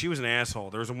 not her. She was an asshole.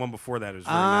 There was one before that who was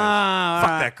very Ah, nice.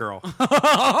 Fuck alright. that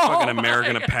girl. Fucking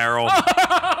American Apparel.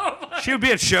 She would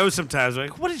be at shows sometimes.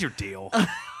 Like, what is your deal?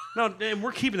 No, man,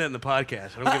 we're keeping that in the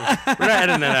podcast. I don't give we're not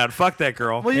editing that out. Fuck that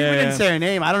girl. Well, we Yeah, didn't yeah. say her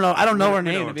name. I don't know. I don't know her We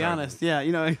know name what to be I'm talking honest. Yeah,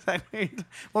 you know exactly.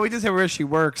 Well, we did say where she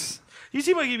works. You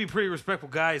seem like you'd be a pretty respectful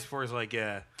guy as far as like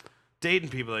dating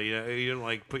people. That, you don't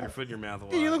like put your foot in your mouth a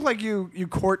lot. Yeah, you look like you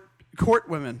court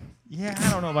women. Yeah, I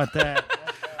don't know about that.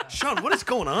 Sean, what is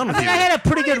going on with I you? think I had a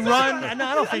pretty good run. No,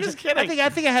 I don't think just so. kidding. I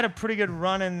think I had a pretty good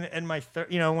run in my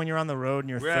when you're on the road in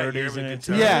your Right, you're 30s having and a it's,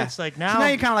 good time. Yeah. it's like So now. now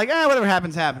you're kind of like, whatever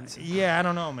happens, happens. Yeah, I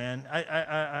don't know, man.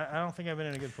 I don't think I've been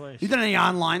in a good place. You done any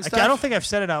online stuff? I don't think I've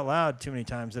said it out loud too many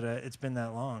times that it's been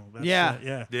that long. That's, Yeah.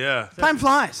 yeah. Yeah. Time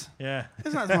flies. Yeah.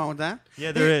 There's nothing wrong with that.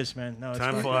 Yeah, there is, man. No, it's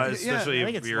Time fun. flies, Yeah, especially I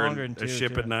think if it's you're longer in than a two,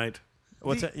 ship too. at night.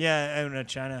 What's that? Yeah, in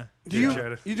China. Do you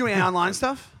China. do any online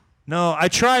stuff? No, I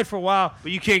tried for a while.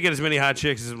 But you can't get as many hot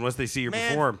chicks unless they see you Man,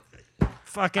 perform.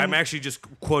 Fucking. I'm actually just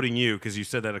quoting you because you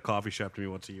said that at a coffee shop to me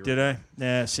once a year. Did I?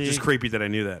 Yeah. See. Just creepy that I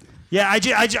knew that. Yeah,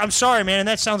 I'm sorry, man, and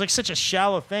that sounds like such a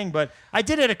shallow thing, but I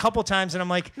did it a couple times, and I'm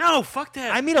like, No, fuck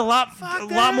that. I meet a lot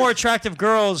that. more attractive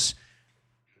girls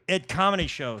at comedy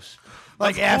shows.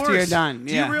 Like Of after you're course. done.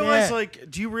 Do Yeah. you realize Yeah.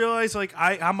 Do you realize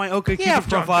I on my OkCupid Yeah,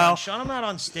 after I'm profile? done, Sean, I'm not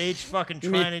on stage fucking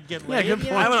trying to get laid. good you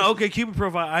point. know? I have an OkCupid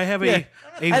profile. I have Yeah. a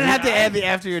I didn't have to add the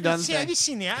after you're done See, thing. have you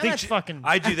seen the? I think That's fucking.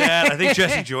 I do that. I think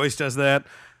Jesse Joyce does that.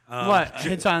 What?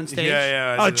 Hits on stage?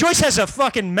 Yeah, yeah. Oh, Joyce has a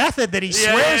fucking method that he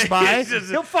Yeah, swears yeah, by. he's just-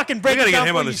 He'll fucking break gotta it get down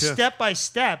him for on you the show. step by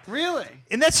step. Really?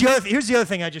 And that's the other. Here's the other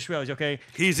thing I just realized. Okay,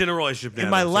 He's in a relationship now. in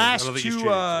my so I last don't think he's two,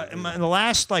 cheating. in the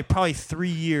last like probably 3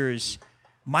 years,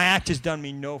 my act has done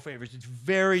me no favors. It's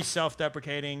very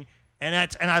self-deprecating, and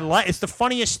I like. It's the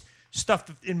funniest stuff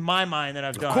in my mind that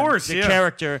I've done. course, the yeah.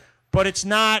 character, but it's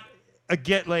not a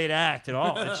get laid act at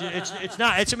all. It's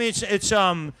not.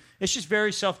 It's just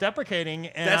very self-deprecating.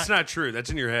 And That's not true. That's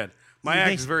in your head. My You act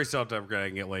think is so? very self-deprecating. I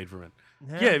can get laid from it.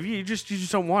 Yeah. Yeah, you just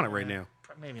don't want it right now.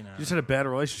 Maybe not. You just had a bad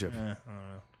relationship. I don't know.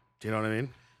 Do you know what I mean?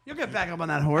 You'll get back up on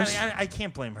that horse. I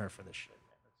can't blame her for this shit.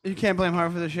 You can't blame her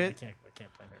for the shit. I can't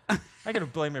blame her. I gotta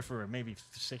blame her for maybe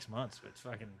 6 months, but it's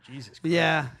fucking Jesus Christ.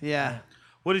 Yeah, yeah.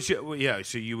 What did you? Well, yeah.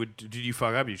 So you would? Did you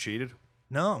fuck up? You cheated?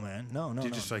 No, man. No.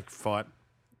 You just like fought?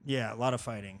 Yeah, a lot of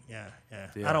fighting. Yeah.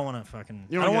 Yeah. I don't want to fucking.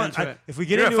 You I don't don't wanna get want. into it. If we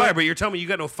get You're into a fight, it, but you're telling me you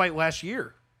got no fight last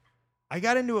year. I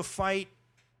got into a fight.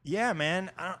 Yeah,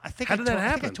 man. I think. How I did that told, I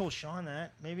think I happen? told Sean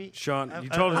that maybe. Sean, I- you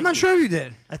I- told him. I'm not sure if you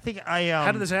did. I think I.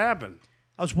 How did this happen?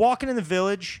 I was walking in the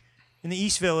village, in the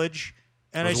East Village,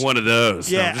 and It was I. one of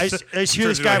those. Yeah, No, I just hear this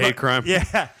turns into a guy. hate crime.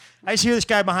 Yeah, I just hear this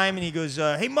guy behind me, and he goes,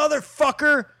 "Hey,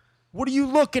 motherfucker, what are you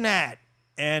looking at?"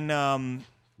 And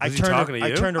I Was he talking to I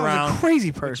you? turned I was around. a crazy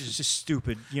Which person. is just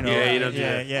stupid, you know. Yeah, you don't do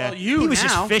yeah, that. yeah. Well, you he was now.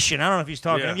 just fishing. I don't know if he's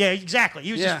talking. Yeah. To him. Yeah, exactly.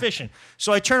 He was Yeah. just fishing.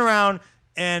 So I turn around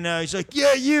and he's like,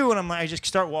 "Yeah, you." And I'm like, I just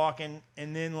start walking,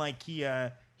 and then like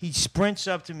he sprints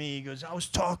up to me. He goes, "I was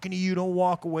talking to you. Don't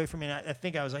walk away from me." And I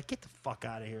think I was like, "Get the fuck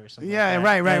out of here," or something. Yeah,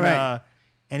 like that. right. And,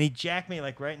 and he jacked me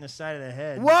like right in the side of the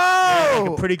head. Whoa! Yeah,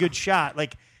 like a pretty good shot.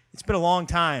 Like it's been a long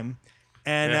time,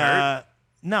 and Did it hurt?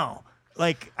 no.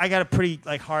 Like I got a pretty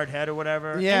like hard head or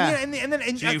whatever. Yeah. And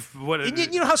then So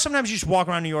you know how sometimes you just walk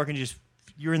around New York and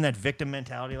you're in that victim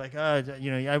mentality, like I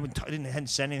hadn't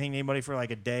said anything to anybody for like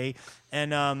a day,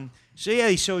 and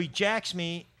so he jacks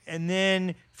me, and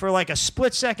then for like a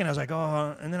split second I was like,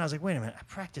 oh, and then I was like, wait a minute, I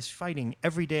practiced fighting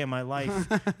every day of my life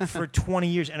for 20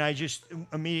 years, and I just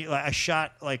immediately I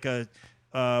shot like a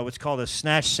what's called a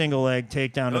snatch single leg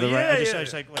takedown to the right. yeah, I yeah.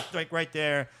 just like right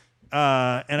there.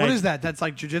 And What is that? That's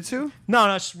like jujitsu?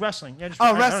 No, it's wrestling. Yeah, just, Oh,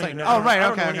 I don't wrestling. even know- Oh, right, I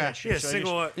don't okay, know any of okay. that shit, Yeah, so I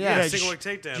single. just- Yeah, yeah, single leg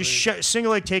takedown. just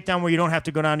single leg takedown where you don't have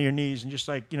to go down to your knees and just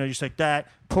like just like that,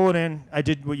 pull it in. I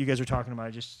did what you guys were talking about.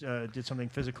 I just did something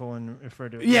physical and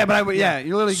referred to it. Yeah, but I would. Yeah,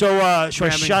 you literally. So I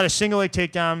grabbing- shot a single leg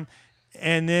takedown,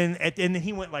 and then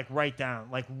he went like right down,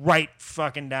 like right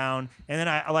fucking down, and then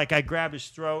I grabbed his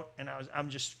throat and I'm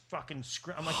just fucking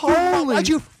I'm like, Holy- why'd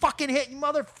you fucking hit, you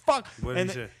motherfucker? What did and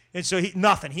he say? And so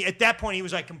he at that point he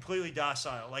was like completely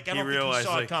docile. Like I don't think he realized,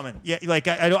 saw like- it coming. Yeah, like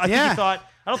I don't. I think Yeah. he thought.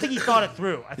 I don't think he thought it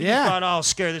through. I think Yeah. he thought, oh, I'll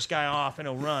scare this guy off and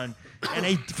he'll run.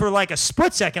 And for like a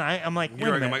split second, I'm like, wait You're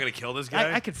a like, minute. am I going to kill this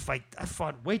guy? I could fight. I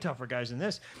fought way tougher guys than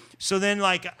this. So then,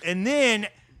 like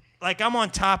I'm on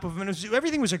top of him, and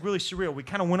everything was like really surreal. We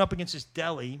kind of went up against this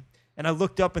deli, and I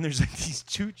looked up, and there's like these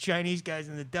two Chinese guys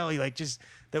in the deli, like just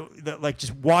that like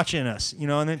just watching us, and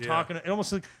then talking. It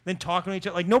almost like then talking to each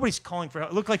other, like nobody's calling for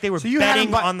help. It looked like they were you had betting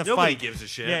him bu- on the Nobody fight. gives a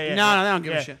shit. Yeah. No, they don't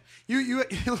give yeah. a shit. You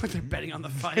look like they're betting on the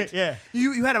fight. Yeah.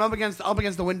 You had him up against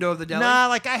the window of the deli. Nah,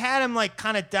 like I had him like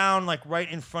kind of down, like right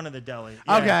in front of the deli.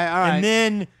 Yeah. Okay, all right. And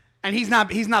then. And he's not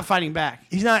fighting back.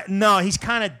 He's not. No, he's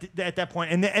kind of at that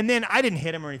point. And then I didn't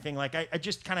hit him or anything. Like I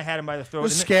just kind of had him by the throat.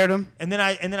 Was And then- scared him. And then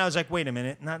I was like, wait a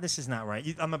minute, no, this is not right.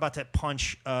 I'm about to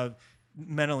punch a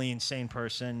mentally insane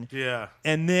person. Yeah.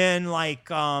 And then like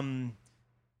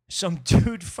some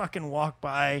dude fucking walked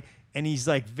by and he's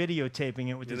like videotaping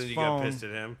it with And his then you phone. got pissed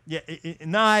at him. Yeah,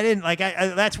 no, I didn't. Like I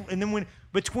that's and then when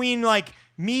between like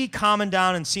me calming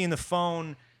down and seeing the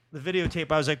phone the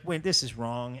videotape, I was like, wait, this is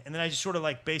wrong. And then I just sort of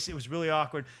like basically, it was really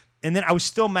awkward. And then I was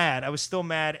still mad.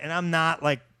 And I'm not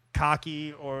like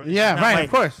cocky or Yeah, not right, like-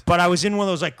 of course. But I was in one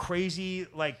of those like crazy,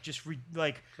 like just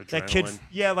that kid. Adrenaline.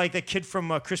 Yeah, like that kid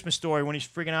from Christmas Story when he's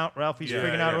freaking out. Ralphie's Yeah,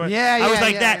 freaking yeah. out. or whatever. Yeah, I was yeah,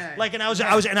 like yeah, that. yeah. Like, and I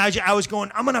was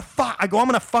going. I'm gonna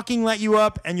fucking let you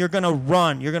up, and you're gonna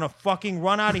run. You're gonna fucking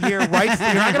run out of here. Right?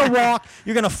 You're not gonna walk.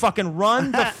 You're gonna fucking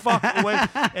run the fuck away.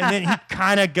 And then he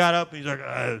kind of got up. And he's like,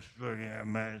 yeah,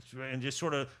 man, and just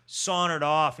sort of sauntered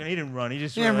off. And he didn't run. He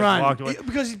just sort of like, walked away.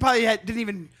 because he probably didn't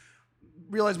even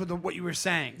realize what you were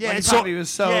saying. Yeah, Like, he and so- probably was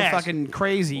so yes. fucking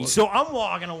crazy. So I'm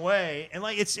walking away, and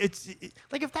like it's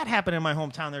like if that happened in my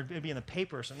hometown, it'd be in the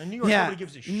paper or something. In New York, Yeah. nobody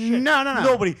gives a shit. No.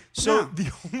 Nobody. So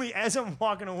No. as I'm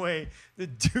walking away, the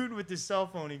dude with the cell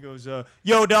phone, he goes,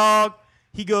 "Yo, dog."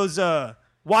 He goes,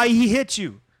 "Why he hit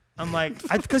you?" I'm like,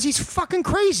 "Because he's fucking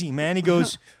crazy, man." He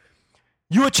goes,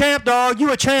 "You a champ, dog.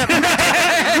 You a champ. You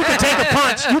can take a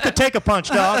punch. You can take a punch,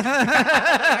 dog."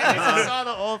 I saw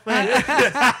the whole thing.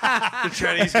 The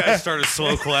Chinese guy started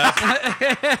slow clap.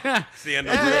 It's the end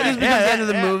of the movie. Just because the end of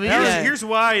the movie. Yeah. Here's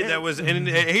why that was, and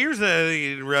here's the thing you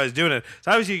didn't realize doing it.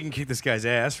 So obviously you can kick this guy's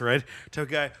ass, right? Tell a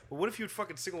guy, well, what if you would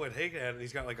fucking single leg hate that and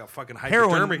he's got like a fucking Heroin.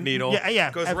 hypodermic needle,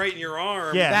 Yeah. goes right in your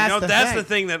arm. Yeah. you know, That's the that's the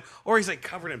thing that, or he's like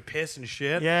covered in piss and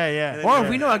shit. Yeah. And then Or you're-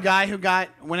 we know a guy who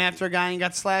went after a guy and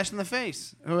got slashed in the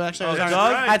face. Who actually was that's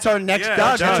our, right. that's our next Yeah,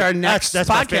 Doug. That's our next That's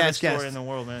my favorite podcast story guest. in the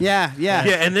world, man. Yeah. Yeah,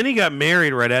 and then he got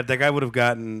married right at that guy would have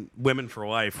gotten women for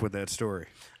life with that story.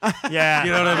 Yeah.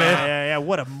 You know what I mean? Yeah.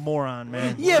 What a moron,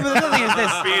 man. Yeah, but the other thing is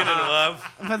this. Being in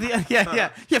love. But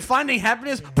yeah. Finding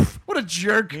happiness. What a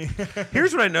jerk.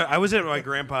 Here's what I know. I was at my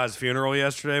grandpa's funeral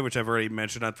yesterday, which I've already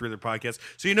mentioned on 3 other podcasts.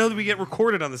 So you know that we get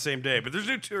recorded on the same day, but there's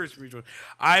no tours for each one.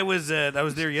 I was there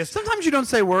yesterday. Sometimes you don't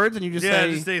say words and you just Yeah,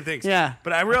 say. just say things. Yeah.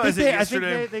 But I realized that I think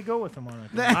yesterday. they go with him on it.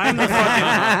 I'm the fucking.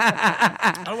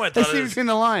 I don't know what I I thought see it is. between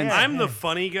the lines. I'm the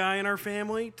funny guy in our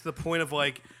family to the point of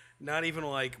like, not even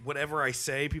like whatever I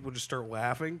say, people just start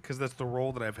laughing because that's the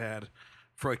role that I've had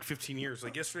for like 15 years.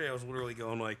 Like yesterday, I was literally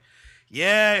going like,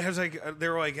 yeah, I was like, they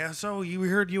were like, yeah, so we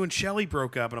heard you and Shelly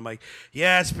broke up, and I'm like,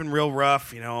 yeah, it's been real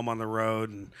rough, you know, I'm on the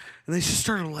road, and they just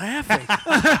started laughing.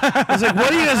 I was like,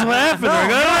 what are you guys laughing? They're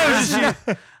like, oh, it's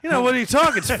just, you know, what are you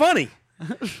talking? It's funny.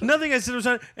 Nothing I said was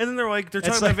funny. And then they're like, they're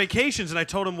talking about vacations, and I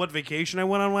told them what vacation I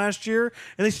went on last year,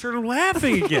 and they started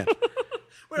laughing again.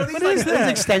 What is that?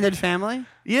 Extended family?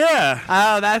 Yeah.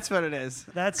 Oh, that's what it is.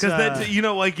 That's Because that's, you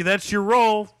know, like that's your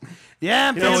role. Yeah,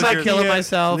 I'm know, thinking like about you're- killing yeah,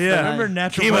 myself. yeah. and I- Remember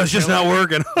Natural Born Chemo's just Killers? not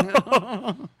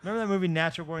working. Remember that movie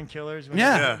Natural Born Killers? When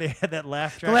Yeah. They had that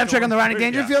laugh track. the laugh track on the Rodney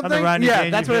going? Dangerfield On the thing? Rodney Yeah,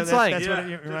 that's what Dangerfield. it's like. That's what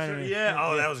it reminded me. Yeah.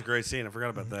 Oh, that was a great scene. I forgot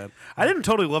about that. I didn't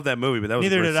totally love that movie, but that was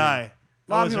Neither a great did scene. I. A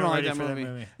lot of wasn't people don't like ready that for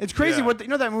movie. It's crazy Yeah. what you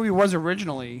know that movie was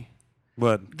originally.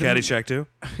 What? Caddyshack 2?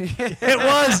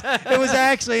 It was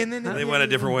actually, and then They went a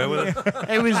different way with it.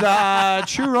 It was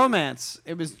True Romance.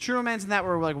 It was True Romance, and that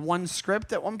were like one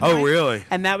script at one point. Oh, really?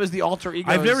 And that was the alter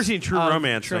ego. I've never seen True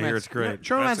Romance, and I hear it's great.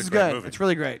 True That's Romance a is great good. movie. It's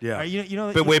really great. Yeah. You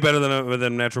know, But way better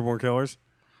than Natural Born Killers?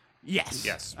 Yes.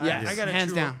 Yes. Yes. I got a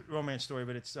hands true down. romance story,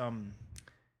 but it's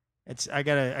I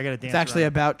gotta dance. It's actually around.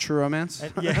 about True Romance.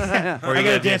 Yeah. Or I you gotta gotta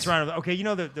dance dance. around. Okay, you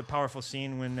know the powerful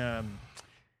scene when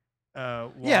Yeah.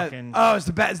 walking. Oh, it's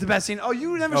the best scene. Oh,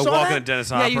 you never Oh, saw Walking that? at Dennis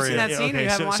Yeah, you've Hopper, seen yeah. that scene. Or you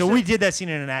haven't watched so it? we did that scene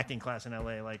in an acting class in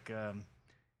LA. Like,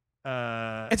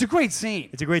 It's a great scene.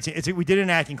 it's a great scene. We did an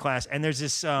acting class, and there's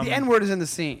this. The N word is in the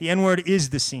scene. The N word is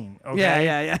the scene. Okay?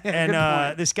 Yeah. And Good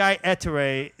point. this guy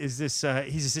Ettore is this.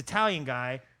 He's this Italian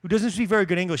guy who doesn't speak very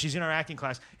good English. He's in our acting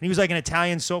class, and he was like an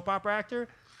Italian soap opera actor,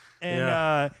 and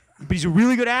Yeah. but he's a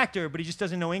really good actor, but he just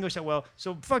doesn't know English that well.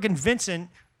 So fucking Vincent,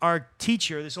 our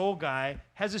teacher, this old guy,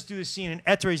 has us do the scene, and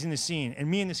Ettore's in the scene, and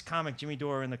me and this comic Jimmy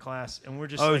Dore are in the class, and we're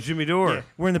just Oh, like, Jimmy Dore. yeah,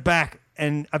 we're in the back,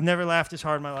 and I've never laughed this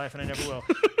hard in my life, and I never will.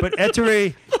 But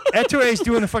Ettore's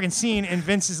doing the fucking scene, and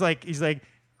Vince is like, he's like,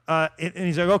 and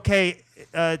he's like, okay,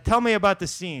 tell me about the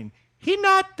scene. He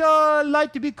not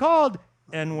like to be called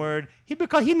N-word.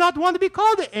 He not want to be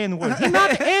called the N-word. He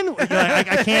not N-word. I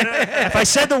can't. If I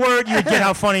said the word, you would get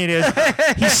how funny it is.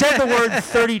 He said the word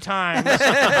 30 times. But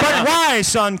why,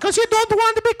 son? Because he don't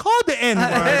want to be called the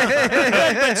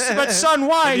N-word. but son,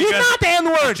 why? you He's guys- not the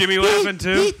N-word. Jimmy laughing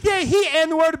too? He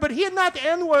N-word, but he not the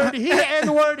N-word. He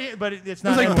N-word, but it's It not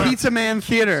was like N-word. Pizza Man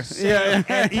Theater. Yeah.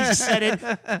 And he said it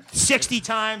 60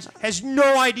 times, has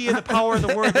no idea the power of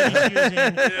the word that he's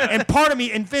using. And part of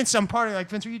me, and Vince, I'm part of me, like,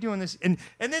 Vince, are you doing this? And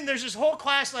then there's this whole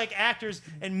class, like, actors,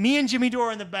 and me and Jimmy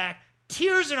Dore in the back,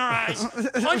 tears in our eyes,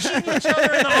 punching each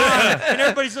other in the arm, and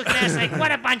everybody's looking at us like,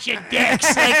 "What a bunch of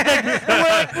dicks!" And we're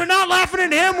like, "We're not laughing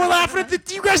at him. We're laughing at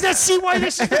do you guys not see why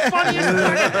this is the funniest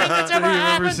fucking thing that's ever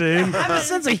happened?" Have a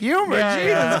sense of humor.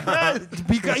 Jesus Christ.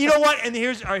 Because you know what? And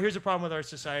here's the problem with our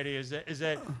society is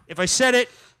that if I said it.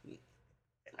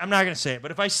 I'm not going to say it,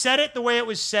 but if I said it the way it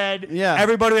was said,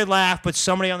 everybody would laugh, but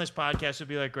somebody on this podcast would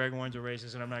be like, Greg Warren's a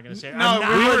racist, and I'm not going to say it.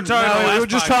 We were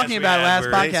just talking about it last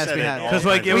podcast we had. Because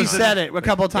like we said it a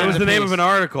couple of times. It was the name of an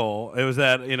article. It was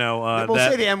that, you know. We'll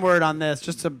say the N-word on this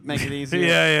just to make it easier.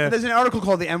 Yeah. There's an article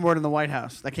called The N-word in the White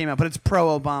House that came out, but it's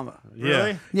pro-Obama.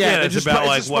 Really? Yeah, it's about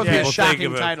like what people think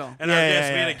of it. Title. And I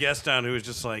guess we had a guest on who was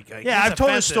just like, I've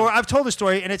told the story. I've told the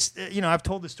story, and it's I've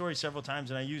told the story several times,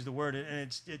 and I use the word, and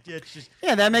it's just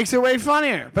that makes it way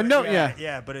funnier. But no,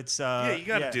 but it's you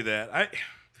got to do that.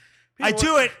 I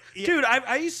do it, dude.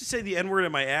 I used to say the N-word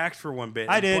in my act for one bit.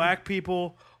 I did. Black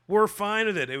people were fine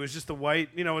with it. It was just the white.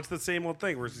 It's the same old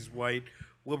thing. Where's these white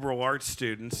liberal arts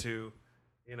students who,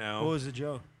 What was the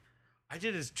joke? I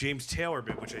did his James Taylor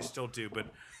bit, which I still do, but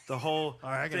the whole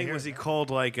thing was it. he called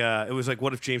like it was like,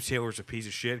 what if James Taylor was a piece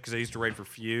of shit? Because I used to write for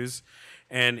Fuse,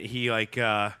 and he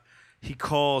he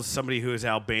calls somebody who is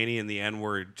Albanian the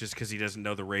N-word just because he doesn't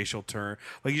know the racial term.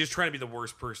 Like, he's just trying to be the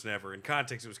worst person ever. In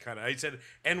context, it was kind of... I said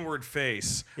N-word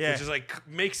face, which is like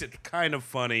makes it kind of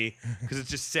funny because it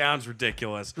just sounds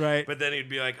ridiculous. Right. But then he'd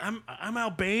be like, I'm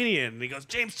Albanian. And he goes,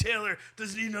 James Taylor,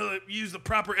 doesn't he know that use the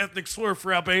proper ethnic slur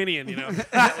for Albanian?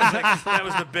 That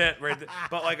was the bit right there.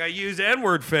 But like, I use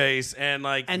N-word face and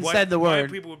like... And said the word.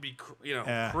 White people would be,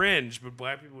 cringe, but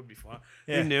black people would be fun.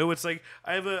 Yeah. You knew. It's like,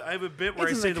 I have a bit where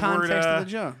I say the word... context of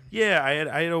the joke. Yeah, I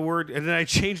had a word, and then I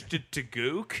changed it to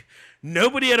gook.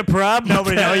 Nobody had a problem.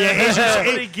 Nobody. No, yeah.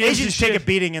 Asians Asians take a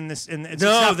beating in this. It's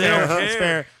No, not they fair. don't It's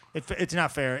care. fair. It's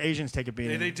not fair. Asians take a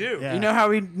beating. They do. Yeah. You know how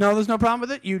we know there's no problem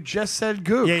with it? You just said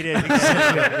gook. Yeah, you did.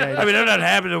 Exactly. I mean, I'm not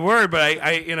happy to word, but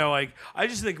I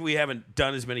just think we haven't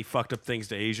done as many fucked up things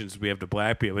to Asians as we have to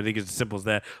black people. I think it's as simple as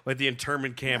that. Like the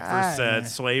internment camp for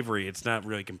slavery, it's not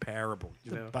really comparable.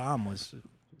 The bomb was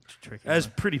tricky. That's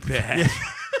pretty bad.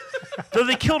 Though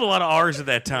they killed a lot of R's at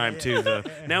that time too. Though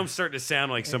now I'm starting to sound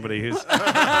like somebody who's they killed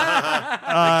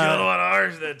a lot of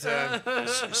R's at that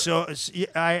time. So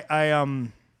I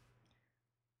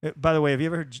by the way, have you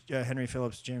ever heard Henry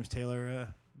Phillips, James Taylor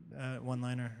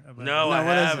one-liner? No, I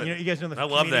haven't. You guys know the I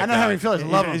love comedian? that I know guy. Henry Phillips.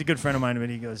 Love him. He's a good friend of mine, but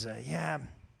he goes,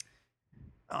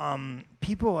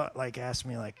 people like ask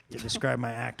me like to describe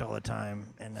my act all the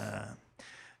time, and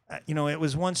it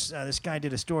was once this guy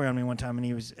did a story on me one time,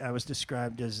 and I was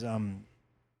described as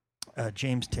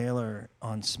James Taylor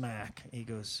on Smack. He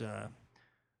goes,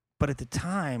 but at the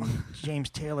time, James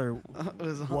Taylor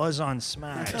was on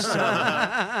Smack, so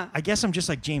I guess I'm just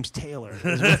like James Taylor.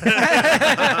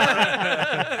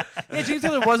 Yeah, James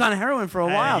Taylor was on heroin for a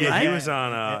while, Yeah, right? he was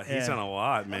on. He's on a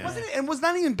lot, man. Wasn't it? And was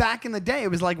not even back in the day. It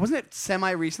was like, wasn't it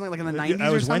semi-recently, like in the 90s It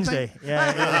or was something? Wednesday.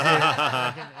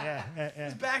 Yeah.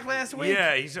 Back last week.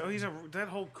 Yeah, he's that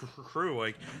whole crew.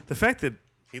 Like the fact that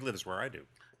He lives where I do.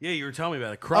 yeah, you were telling me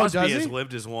about it. Crosby does has he?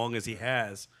 lived as long as he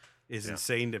has is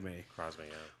insane to me. Crosby,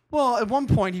 yeah. Well, at one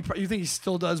point, you think he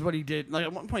still does what he did? Like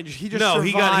at one point, he just No,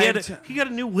 survived. he got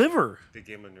a new liver. They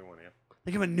gave him a new one, yeah.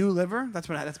 They give him a new liver. That's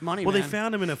money. Well, man. they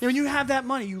found him in a. Yeah, when you have that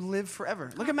money, you live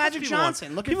forever. Look at Magic People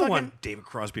Johnson. Look at people fucking. want David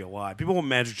Crosby alive. People want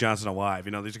Magic Johnson alive.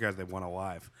 These are guys they want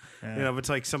alive. If it's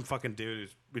like some fucking dude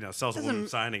who's sells a woman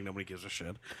signing, nobody gives a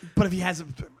shit. But if he has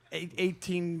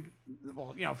fucking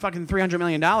 $300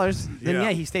 million,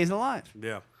 then he stays alive.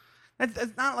 Yeah.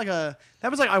 That's not like a.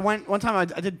 That was like I went one time.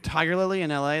 I did Tiger Lily in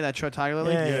L.A. That show Tiger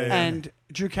Lily, Yeah. and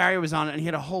Drew Carey was on it, and he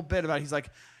had a whole bit about. He's like,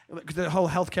 the whole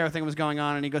healthcare thing was going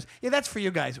on, and he goes, "Yeah, that's for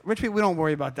you guys. Rich people, we don't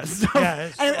worry about that stuff."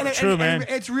 Yeah, it's true, man. And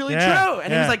it's really Yeah, true.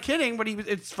 And he yeah. was like kidding, but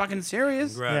it's fucking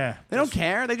serious. Right. Yeah. They don't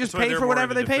care. They just That's why pay they're for more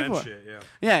whatever into they pay defense for. shit, yeah.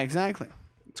 Yeah, exactly.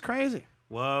 It's crazy.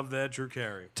 Love that Drew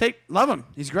Carey. Love him.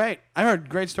 He's great. I heard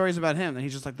great stories about him. That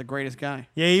he's just like the greatest guy.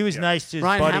 Yeah, he was nice to his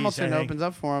Ryan buddies, Hamilton I think. opens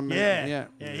up for him. Yeah.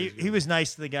 He was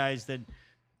nice to the guys that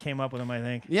came up with him, I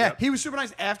think. Yeah, he was super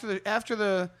nice. After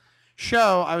the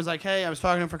show, I was like, hey, I was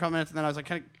talking to him for a couple minutes, and then I was like,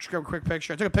 can I grab a quick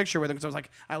picture? I took a picture with him because I was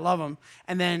like, I love him.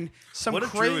 And then some What if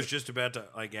crazy. Drew was just about to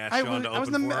ask I Sean to was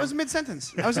open for I was him? mid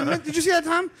sentence. Did you see that,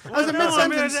 Tom? I was in No, I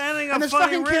mid mean, I sentence, was adding a and this funny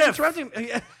fucking kid riff. interrupting.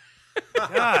 Yeah.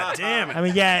 God damn it. I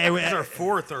mean, yeah, This is our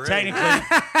fourth already.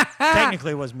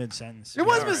 technically it was mid-sentence. It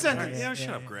was All mid right. sentence. Yeah,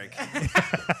 shut up, Greg.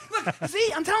 See,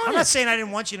 I'm telling I'm you. not saying I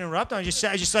didn't want you to interrupt. I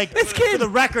just like, This kid- for the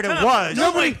record, it was.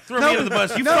 Nobody- Throw me under the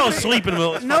bus. You fell asleep in the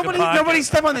middle of this fucking podcast. Nobody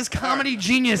step on this comedy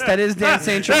genius that is Dan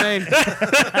St. Germain.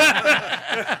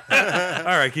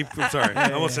 right, I'm sorry.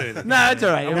 I won't say anything. No, it's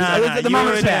all right. The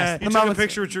moment's passed. You The took a moment's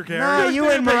picture with your No, camera. you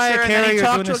and Mariah and then Carey he are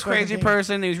talked doing to a this fucking crazy thing.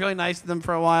 person. He was really nice to them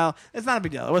for a while. It's not a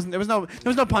big deal. There was no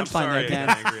punchline sorry, there, I Dan.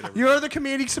 got angry at everybody. You're the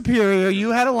comedic superior.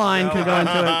 You had a line. Could go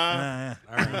into it. Yeah.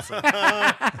 All right, I'm sorry.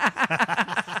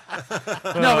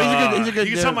 No, he's a good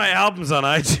You dude. can sell my albums on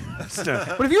iTunes.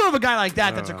 No. But if you have a guy like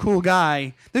that, that's a cool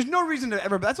guy. There's no reason to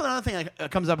ever. That's another thing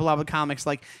that comes up a lot with comics,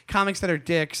 like comics that are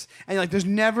dicks, and like there's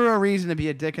never a reason to be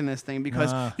a dick in this thing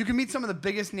because you can meet some of the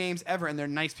biggest names ever, and they're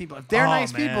nice people. If they're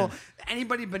nice people,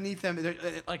 anybody beneath them,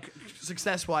 like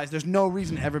success-wise, there's no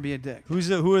reason to ever be a dick.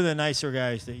 Who are the nicer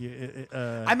guys that you?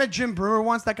 I met Jim Brewer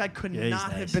once. That guy could Yeah, he's not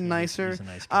nice. have been nicer. He's a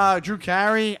nice guy. Drew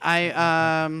Carey.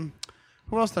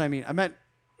 Who else did I meet? I met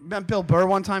Bill Burr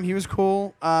one time. He was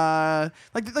cool.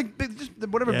 Just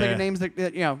whatever Yeah. big names that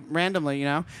randomly.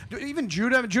 Even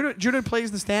Judah. Judah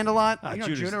plays the stand a lot.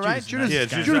 Judah, right? Judah's Yeah,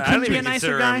 nice guy. Judah, Judah I couldn't don't be a even nicer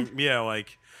consider guy. him. Yeah,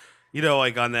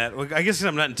 like on that. Like, I guess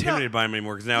I'm not intimidated by him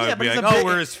anymore because now Yeah, I'd be but like, he's a oh,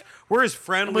 big- we're as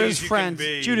friendly we're as his you friends. can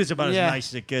be. Judah's about Yeah. as nice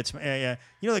as it gets. Yeah.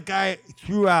 You know, the guy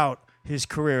throughout his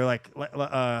career,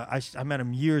 I met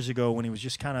him years ago when he was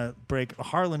just kind of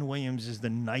Harlan Williams is the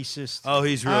nicest, Oh,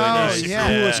 he's really Oh, nice. yeah.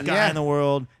 coolest guy Yeah. in the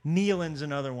world. Nealon's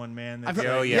another one, man. I've-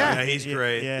 Oh, yeah. Yeah, he's Yeah,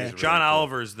 great. yeah. He's John really cool.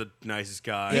 Oliver's the nicest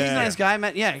guy. He's a nice guy.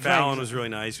 Fallon was really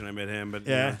nice when I met him, but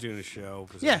Yeah. I was doing a show.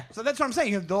 Yeah, so that's what I'm saying.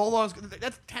 You have all those.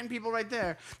 That's 10 people right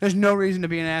there. There's no reason to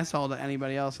be an asshole to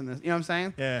anybody else in this. You know what I'm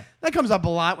saying? Yeah. That comes up a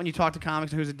lot when you talk to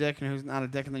comics and who's a dick and who's not a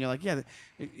dick, and then you're like, yeah,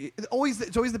 it's always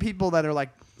the people that are like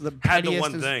the Had the pettiest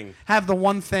one and thing. have the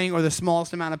one thing or the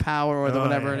smallest amount of power or the Oh,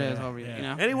 whatever yeah, it is yeah, over yeah. you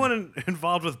know. Anyone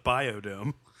involved with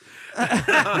Biodome?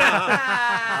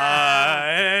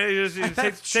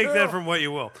 Just take that from what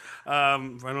you will. I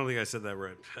don't think I said that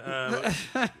right.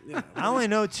 I only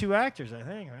know 2 actors, I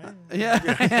think, right?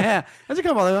 Yeah, there's a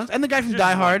couple other ones, and the guy from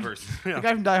Die Hard. Yeah. The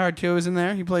guy from Die Hard 2 is in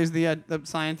there. He plays the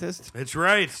scientist. It's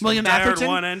right. William Die Hard Atherton.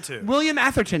 1 and 2. William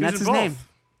Atherton. He was That's in his both. name.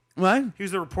 What? He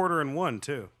was the reporter in 1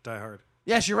 too. Die Hard.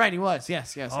 Yes, you're right. He was.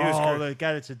 Yes. was Oh, great. the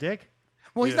guy that's a dick?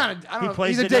 Well, he's Yeah. not. I don't He know. plays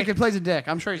He's a the dick. dick? He plays a dick.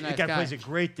 I'm sure he's a nice That guy guy. plays a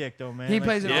great dick, though, man. He Like,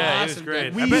 plays an Yeah, he was awesome great.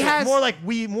 dick. I Weasel, bet He has more like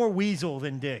more weasel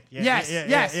than dick. Yeah, Yes, yeah,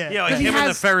 yes. Yeah, Yeah, like 'Cause he him and the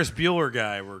has- Ferris Bueller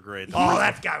guy were great. Oh,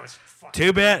 that guy was fucking.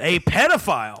 Too bad a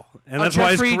pedophile, and that's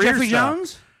why his career Jeffrey stopped.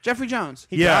 Jones. Jeffrey Jones.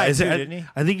 He Yeah, died is too, it, didn't he?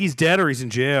 I think he's dead or he's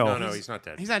in jail. No, he's not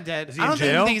dead. He's not dead. he I in don't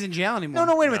jail? think he's in jail anymore.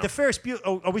 No, wait a minute. No. The Ferris Bueller.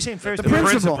 Oh, are we saying Ferris The Bueller?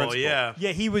 principal. Yeah.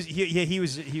 Yeah, he was. He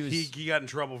was. He got in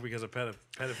trouble because of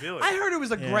pedophilia. I heard it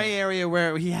was a gray area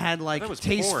where he had like That was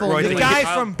tasteful. porn. Right, The like guy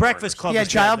child from porn Breakfast or Club. Yeah, was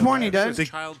child dead, though, porn, he right? does. It was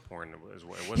child porn. It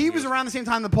wasn't He was used- around the same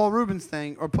time the Paul Rubens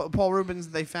thing, or Paul Rubens.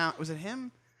 They found was it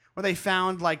him, where they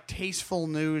found like tasteful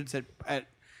nudes at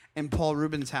in Paul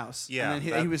Rubens' house. Yeah, and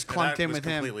then that- he was clumped that in was with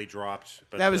him. completely dropped.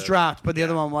 But That was the- dropped, but the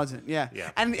other yeah. one wasn't. Yeah.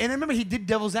 Yeah. And I remember he did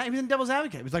Devil's Advocate. He was in Devil's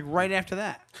Advocate. It was like right after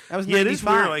that. That was yeah, it is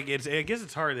 95. weird. Like I guess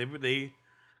it's hard. They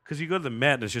because you go to the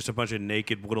Met and it's just a bunch of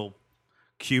naked little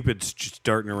cupids just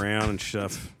darting around and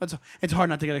stuff. It's hard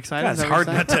not to get excited. Yeah, is it's that what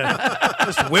hard you're not to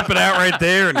just whip it out right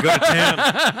there and go to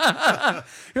town.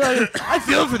 You're like, I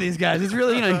feel for these guys. It's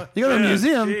really, you go to a Yeah,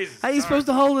 museum. Jesus, How are you supposed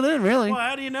to hold it in, really? Well,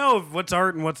 how do you know what's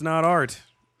art and what's not art?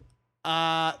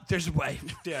 There's a way.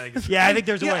 Yeah, I guess. Yeah, I think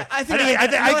there's a Yeah, way. I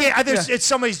think It's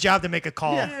somebody's job to make a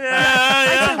call.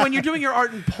 I'd say when you're doing your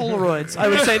art in Polaroids, I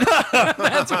would say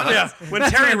Yeah, when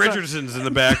Terry Richardson's in the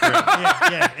background.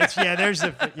 There's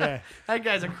the that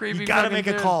guy's a creepy. You got to fucking make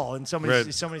a dude. call, and somebody's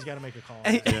Right. got to make a call.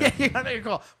 You gotta make a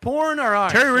call. Porn or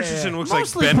art? Terry Richardson looks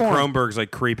Mostly like Ben porn. Kronberg's like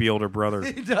creepy older brother.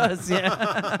 He does,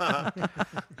 yeah.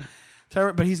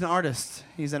 But he's an artist.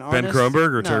 He's an Ben artist.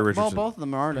 Kronberg or Terry Well, Richardson? both of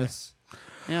them are artists.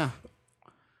 Yeah.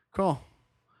 Cool.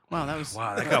 Wow, that was.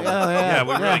 Wow, that got Yeah,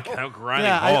 we really kind of grinding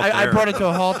Yeah, halt I there. brought it to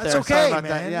a halt there. That's Sorry okay, about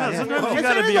man. that. Yeah, No, yeah. Sometimes you It's-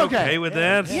 gotta it be is okay with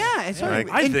that. Yeah, it's all right.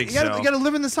 I think you gotta, so. You gotta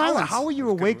live in the silence. How are you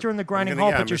awake during the grinding gonna-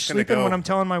 halt, yeah, but I'm you're just gonna sleeping go. when I'm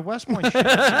telling my West Point shit?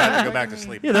 About to go back to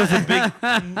sleep. Yeah, that was a big.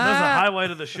 That was the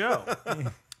highlight of the show.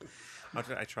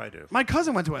 I try to. My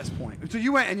cousin went to West Point. So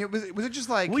you went, and was it just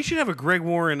like? We should have a Greg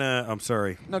Warren. I'm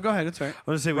sorry. No, go ahead. It's all right.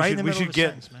 I was gonna say Right in the we middle should of a get.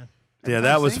 sentence, man. Yeah,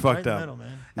 that was See? Right fucked in the up. middle,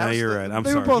 man. No, you're right. I'm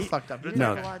they sorry. were both fucked up. He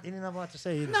No. didn't have a lot to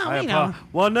say either. No, I you know. apo-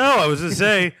 Well, no, I was gonna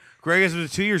say, Greg has been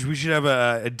 2 years. We should have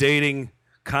a dating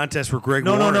contest for Greg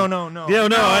No, Warren. no. Yeah,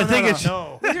 no, I think it's.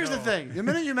 No. But here's the thing. The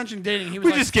minute you mentioned dating, he was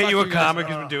We like, just get you a "Fuck guys." comic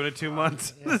who's been doing it 2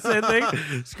 months. The same thing.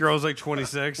 This girl's like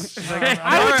 26. She's like, I'm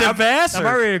I went to I'm Vassar.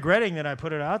 already regretting that I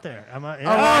put it out there. Oh, Oh,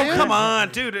 yeah. come on,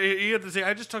 dude. You have to say,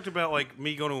 I just talked about like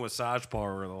me going to a massage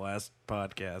parlor the last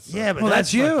podcast. so- Yeah, but Well,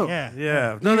 that's you. Yeah,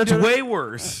 Yeah. No, that's way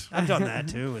worse. I've done that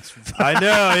too. It's I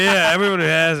know, yeah. Everyone who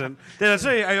hasn't. Then I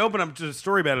say I opened up to a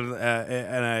story about it,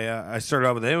 and I started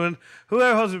off with anyone who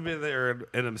else has been there. And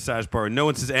in a massage parlor. No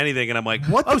one says anything, and I'm like,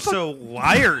 What the oh, fuck? so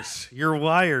liars. You're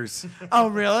liars. Oh,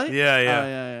 really? Yeah, Oh,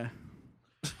 yeah. yeah.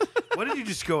 What did you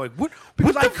just go like, what?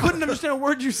 Because what I the couldn't understand a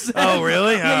word you said. Oh,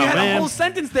 really? Yeah, Oh, you had man. a whole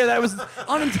sentence there that was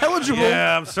unintelligible.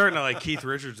 Yeah, I'm starting to like Keith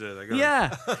Richards did. I gotta-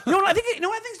 Yeah. You know what I think? You know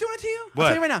what I think's doing it to you? What? I'll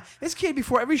tell you right now. This kid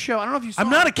before every show. I don't know if you saw. I'm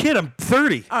not a kid. I'm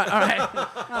 30. All right.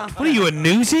 What are you, a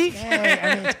newsie? Hey,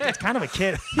 I mean, it's kind of a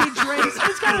kid. He drinks.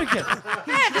 He's kind of a kid.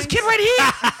 Yeah, this kid right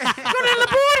here going to the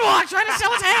boardwalk trying to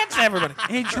sell his hands to everybody.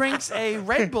 He drinks a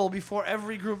Red Bull before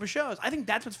every group of shows. I I think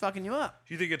that's what's fucking you up.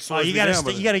 Do you think it's Oh, you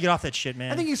gotta get off that shit,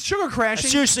 man. I think he's sugar crashing.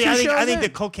 Seriously, 2 I think shows the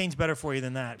in. cocaine's better for you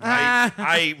than that.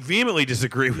 I vehemently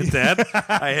disagree with that.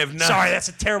 I have not. Sorry, that's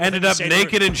a terrible Ended thing to up say to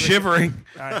naked a- and shivering.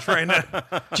 Trying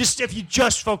to. Just if you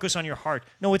just focus on your heart.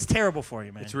 No, it's terrible for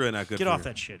you, man. It's really not good Get for off you.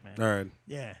 that shit, man. All right.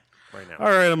 Yeah. right now.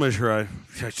 All right, I'm gonna try. I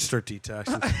should start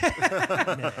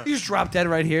detoxing. You just drop dead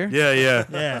right here. Yeah, yeah.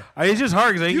 Yeah. It's just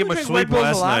hard because I Do didn't you get much drink Red sleep Bulls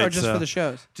last a lot night. or just so- for the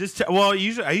shows? Well,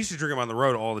 usually I used to drink them on the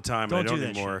road all the time. Don't and I do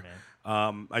don't that anymore. shit, man.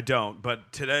 I don't.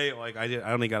 But today, like I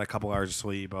only got a couple hours of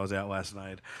sleep. I was out last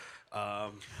night.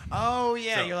 Oh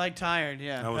yeah, So- you're like tired.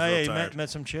 Yeah. I was Oh, real yeah, you tired. met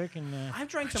some chick and I've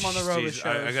drank some on the road with Jeez,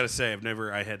 shows. I gotta say,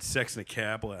 I had sex in a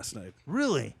cab last night.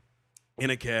 really? In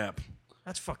a cab.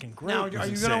 That's fucking great. Now, are you going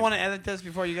insane. to want to edit this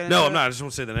before you get into No, it? I'm not. I just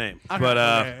won't say the name. Okay. But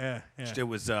yeah.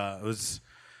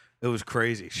 it was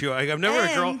crazy. I've never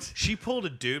had a girl. And- She pulled a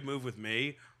dude move with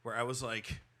me where I was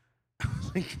like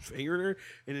fingering her,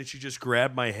 and then she just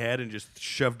grabbed my head and just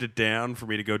shoved it down for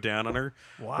me to go down on her.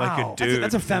 Like a Wow. dude.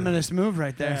 That's a feminist move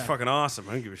right there. It's fucking awesome.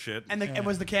 I don't give a shit. And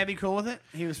was the cabbie cool with it?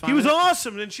 He was fine. He was with it?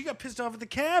 awesome, and then she got pissed off at the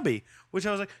cabbie, which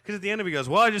I was like, because at the end of it, he goes,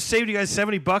 "Well, I just saved you guys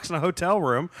 $70 in a hotel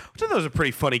room," which I thought was a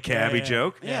pretty funny cabbie yeah.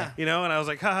 joke. Yeah. you know. And I was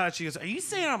like, "Haha." She goes, "Are you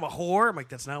saying I'm a whore?" I'm like,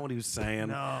 "That's not what he was saying."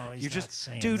 No, he's you not just,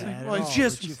 saying dude. that at Well, it's all,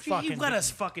 just but you you fucking- let us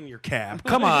fuck in your cab.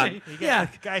 Come on. Yeah.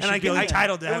 Guy And should I be get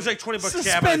entitled to It was have like $20 cab.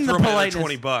 Suspend I the threw him another politeness.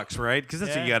 $20, right? Because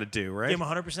that's what Yeah. you got to do, right? Give him a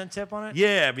 100% tip on it.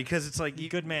 Yeah, because it's like,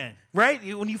 Good man. right?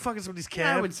 When you fucking somebody's cab.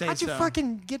 Yeah, I would say How'd you so.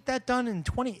 fucking get that done in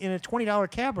a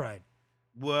 $20 cab ride?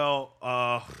 Well,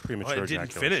 Premature I didn't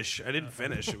ejaculation. finish. I didn't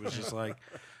finish. It was just like,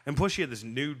 and plus she had this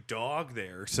new dog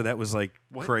there, so that was like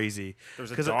crazy. There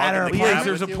was a 'Cause dog in the cab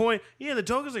there was a with you? point. Yeah, the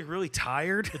dog was like really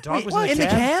tired. The dog was in the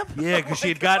cab? Yeah, because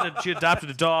she adopted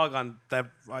a dog on that,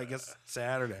 I guess,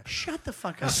 Saturday. Shut the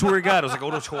fuck I up. swear to God, it was like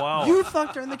older Chihuahua. You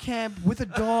fucked her in the cab with a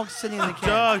dog sitting in the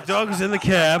cab. Dog was in the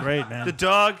cab. Great, man. The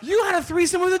dog. You had a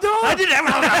threesome with a dog? I didn't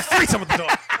have a threesome with the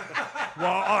dog. Well,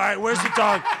 all right. Where's the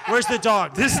dog? Where's the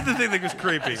dog? This is the thing that was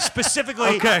creepy.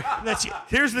 Specifically. Okay. Let's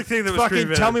Here's the thing that was fucking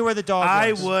creepy. tell me where the dog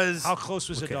I was. was. How close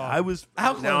was the Okay, dog? I was.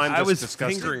 How close? Now I'm I just was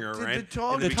disgusted. fingering her, right? The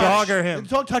dog, In The beginning. dog or him? The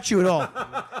dog touch you at all?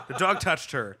 The dog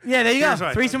touched her. Yeah, there you Here's go.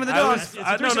 why. Threesome with the I dog. was-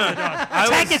 I don't know.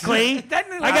 Technically,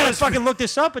 Technically, I gotta was- fucking look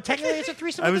this up, but technically it's a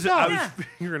threesome I with was. the dog. I was Yeah.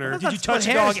 fingering her. Did you That's touch what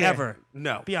the hair dog is there. ever?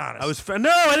 No. Be honest. I was. No,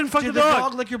 I didn't fuck Did the the dog.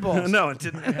 dog lick your balls? No, it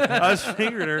didn't. I was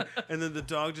fingering her, and then the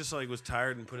dog just like was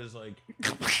tired and put his like.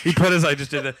 He put his. I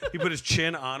just did that. He put his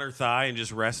chin on her thigh and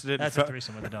just rested it. That's a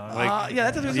threesome with the dog. Yeah,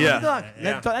 that's a threesome Yeah. with the dog.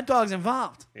 Yeah. That dog's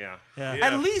involved. Yeah. yeah.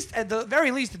 Yeah. At the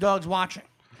very least, the dog's watching.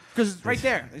 Because it's right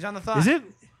there. He's on the thigh. Is it?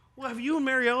 Well, have you and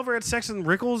Mary Oliver had sex and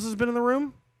Rickles has been in the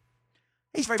room?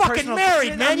 He's very fucking personal.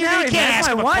 married, I'm man. You married, can't man. ask That's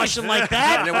him my a wife. question like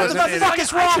that. And it What wasn't the in- fuck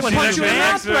is wrong with punch you, you in the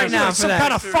man? mouth right now for Some that.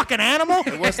 kind of fucking animal?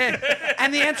 It wasn't,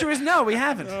 And the answer is no, we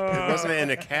haven't. it wasn't in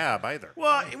a cab either.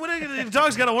 Well, the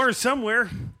dog's got to learn somewhere.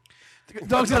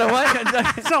 Dog's got a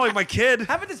what? It's not like my kid.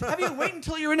 How about this? Have you wait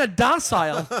until you're in a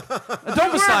docile? A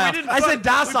domicile. didn't I fuck- said we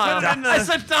docile. put him in the- I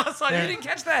said docile. You didn't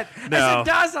catch that. I No. said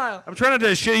docile. I'm trying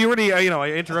to shit. You already, I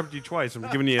interrupted you twice. I'm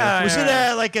giving you. Was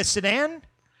it like a sedan?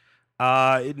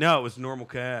 No, it was a normal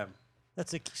cab.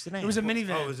 That's a sedan. It was a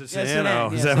minivan. Oh, is it Yeah, sedan? Oh,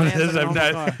 Yeah, is that what it sedan's is? like a I'm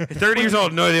normal not. car. 30 years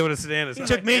old, no idea what a sedan is. It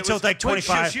took me till like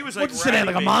 25. She was like, What's a sedan, riding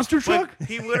like a me. monster Like, truck?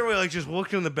 he literally like just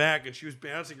looked in the back and she was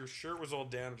bouncing. Her shirt was all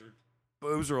down. Her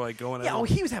boobs were like going Yeah, out. oh,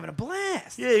 he was having a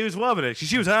blast. Yeah, he was loving it.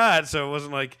 She was hot, so it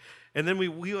wasn't like. And then we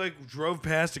like drove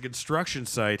past a construction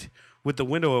site with the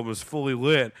window open, was fully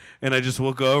lit, and I just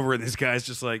look over and this guy's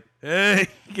just like, "Hey,"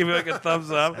 give me like a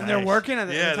thumbs up. And they're working at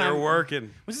the Yeah, time. they're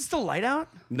working. Was it still light out?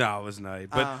 No, it was night,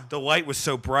 but the light was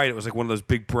so bright. It was like one of those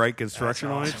big bright construction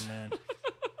lights. Awesome, man.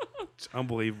 It's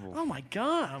unbelievable. Oh my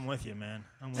god. I'm with you, man.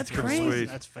 I'm with That's you. crazy.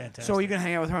 That's fantastic. So are you gonna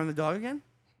hang out with her and the dog again?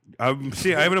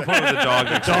 See, I have an appointment with the dog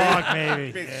next week. dog,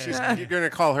 maybe. You're going to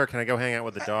call her. Can I go hang out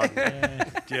with the dog?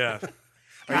 Yeah.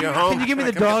 Are you home? Can you give me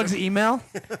the dog's email?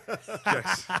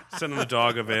 Yes. Send him the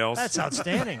dog avails. That's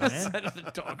outstanding, man.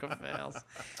 The dog avails.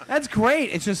 That's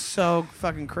great. It's just so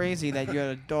fucking crazy that you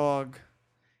had a dog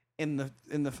in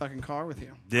the fucking car with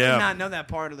you. I Yeah. did not know that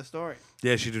part of the story.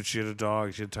 Yeah, she had a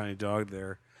dog. She had a tiny dog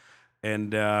there.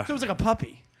 And So it was like a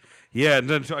puppy. yeah, and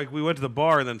then so, like we went to the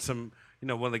bar, and then some,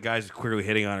 one of the guys was clearly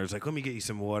hitting on her was like, "Let me get you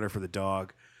some water for the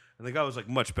dog." And the guy was like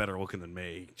much better looking than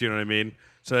me. Do you know what I mean?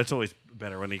 So that's always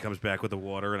better when he comes back with the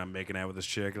water and I'm making out with this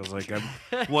chick. I was like, I'm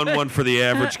 1-1 for the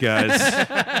average guys.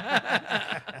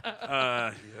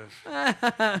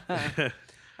 Yeah.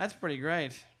 That's pretty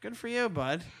great. Good for you,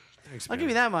 bud. Thanks, I'll man. give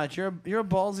you that much. You're a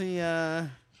ballsy.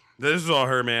 This is all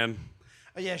her, man.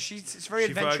 Oh yeah, it's very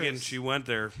adventurous. She went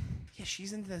there. Yeah,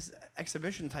 she's into this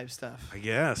exhibition type stuff. I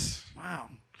guess. Wow.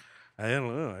 I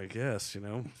don't know. I guess,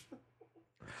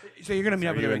 So you're gonna meet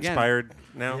up Are with you her again? inspired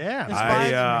now? Yeah.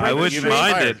 I wouldn't You've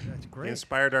mind inspired. it. That's You great.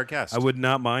 inspired our guest. I would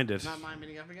not mind it. Not mind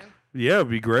meeting up again. Yeah, it'd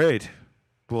be great.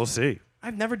 We'll see.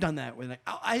 I've never done that with.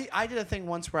 I did a thing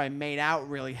once where I made out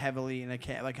really heavily in a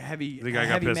heavy. The guy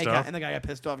got heavy pissed makeout, off? and the guy got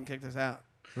pissed off and kicked us out.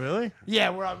 Really? Yeah,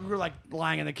 we were like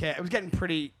lying in the cab. It was getting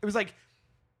pretty. It was like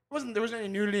there wasn't any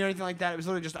nudity or anything like that. It was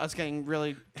literally just us getting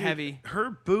really heavy.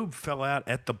 Her boob fell out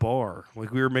at the bar.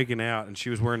 Like we were making out, and she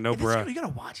was wearing no This bra. girl, you gotta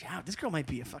watch out. This girl might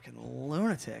be a fucking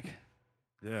lunatic.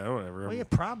 Yeah, whatever. Well, yeah,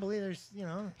 probably. There's,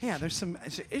 Yeah, there's some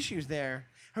issues there.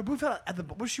 Her boob fell out at the.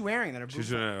 What was she wearing? That her boob.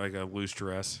 She's in like a loose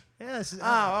dress. Yeah, this is.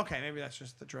 Oh, okay. Maybe that's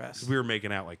just the dress. We were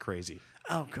making out like crazy.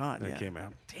 Oh God. That Yeah. came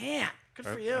out. Damn. Good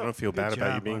for I you. don't feel bad about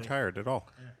you job, being buddy. tired at all.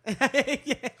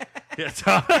 Yeah,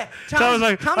 Tom was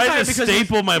like, Tom's I tired had to because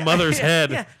staple my mother's head.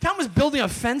 Yeah, Tom was building a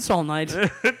fence all night. So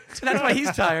that's why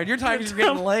he's tired. You're tired because you're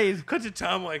getting laid. Cut to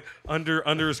Tom like under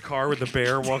his car with the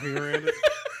bear walking around it.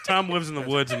 Tom lives in the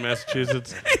woods in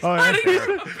Massachusetts. Oh,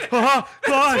 yeah. Oh,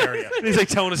 God. And he's like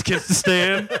telling his kids to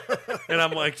stay in. And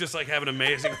I'm like just like having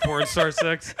amazing porn star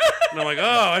sex. And I'm like,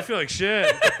 oh, I feel like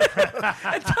shit.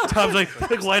 Tom's like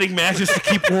lighting matches to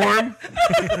keep warm.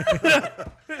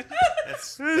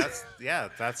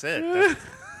 That's it.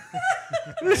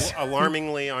 That's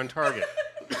alarmingly on target.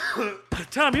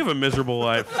 Tom, you have a miserable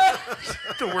life.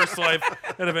 The worst life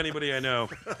out of anybody I know.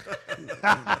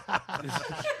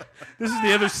 This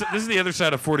is the other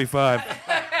side of 45.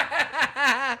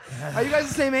 Are you guys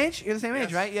the same age? You're the same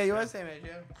age, right? Yeah, you are the same age.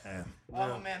 Yeah.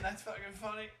 Oh man, that's fucking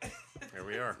funny. Here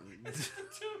we are. You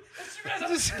guys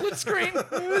on a split screen.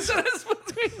 This on a split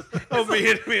screen. Oh, me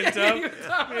and Tom.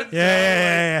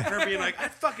 Yeah. Her being like,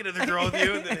 I'd fuck another girl with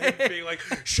you, and then him being like,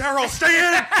 Cheryl, stay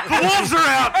in! The wolves are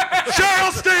out!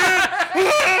 Cheryl, stay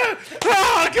in!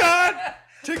 Oh, God!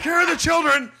 Take care of the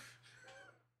children!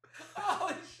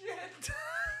 Holy shit.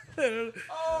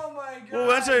 Oh my god. Well,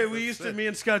 that's how we used to, me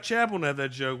and Scott Chaplin had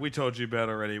that joke. We told you about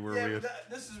already where Yeah, we but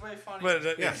this is way funny.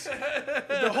 But yes.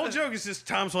 The whole joke is just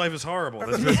Tom's life is horrible.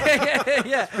 That's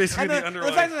yeah. basically And the the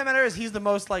underlying. fact of the matter is, he's the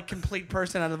most complete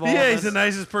person out of all. Yeah, of he's us. the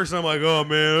nicest person. I'm like, oh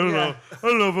man,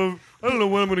 I don't know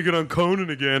when I'm gonna get on Conan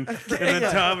again. And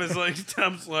then Tom's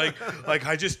like,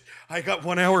 I got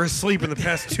 1 hour of sleep in the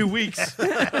past 2 weeks.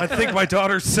 I think my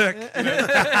daughter's sick. I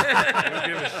don't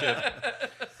give a shit.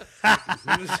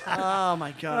 Oh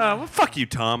my god. Well, fuck you,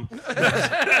 Tom.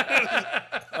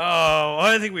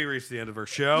 I think we reached the end of our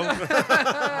show.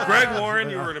 Greg Warren,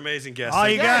 you were an amazing guest. Oh,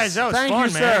 you guys, that was Thank fun,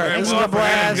 you, man. sir. Very This is well, a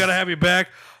blast. I'm gonna have you back.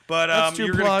 But Let's do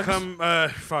you're gonna plugs.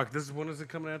 come. When is it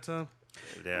coming out, Tom?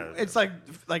 Yeah. It's like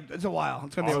it's a while.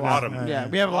 It's gonna be a while. Autumn. Yeah,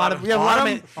 we have a lot of Autumn?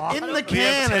 in the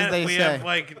can, as they we say.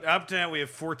 have up to now we have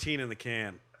 14 in the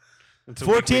can. It's a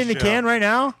 14 in the weekly show. can right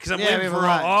now? Because I'm Yeah, we waiting have a for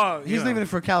lot. He's you know. leaving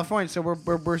for California, so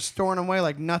we're storing away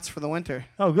like nuts for the winter.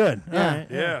 Oh, good. Yeah. All right.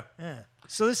 Yeah. Yeah.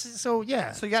 So this is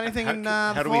yeah. So you got anything in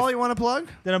how the do we- fall you want to plug?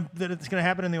 That it's gonna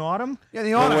happen in the autumn. Yeah,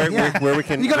 the Well, autumn. where we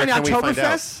can. You got where any can we find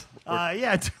out?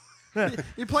 Oktoberfest? Yeah.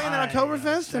 You playing at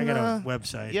Oktoberfest? I And, got a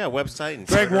website. Yeah, website and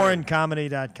Twitter.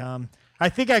 GregWarrenComedy.com. I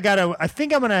think I'm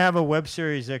gonna have a web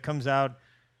series that comes out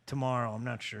tomorrow. I'm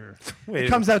not sure. it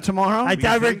comes out tomorrow. Are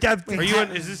you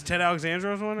in, is this Ted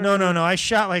Alexandro's one? Or? No. I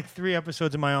shot like 3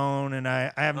 episodes of my own, and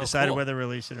I haven't decided cool. whether to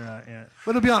release it or not yet.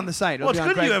 But it'll be on the site. It'll Well, it's be on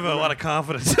good Greg you have a Warren. lot of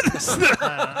confidence in this.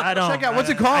 I don't. Check out what's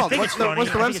it I called? think What's it's the funny.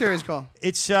 what's the I web think series called?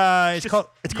 It's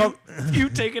called. you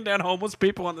taking down homeless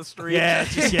people on the street. Yeah,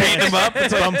 just Beating them up.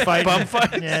 It's bum fight. Bum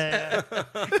fight. Yeah.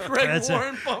 Greg That's it.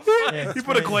 Warren bum fight Yeah. You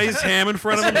put a glazed ham in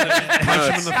front of him and then just punch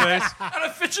him in the face. on a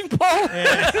fishing pole.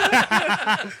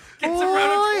 Gets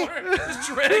around a corner, just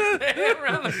drags the hand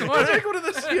around the It's corner. like one of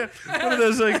those one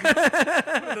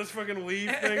of those fucking leaf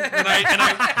things. And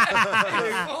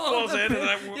I falls in, and then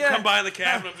I come by the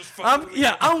cabin. I'm just fucking.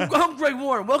 I'm Greg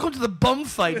Warren. Welcome to the bum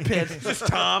fight pit. Just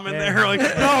Tom in there, like,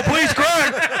 no, please,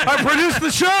 Greg, I produced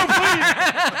the show, please,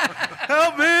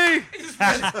 help me. He's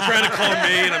trying to call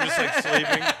me, and I'm just like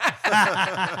sleeping.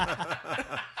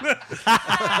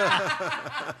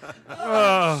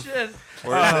 Oh, shit.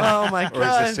 Or Oh, my or is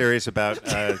God. this series about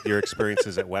your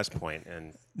experiences at West Point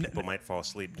and people might fall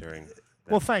asleep during?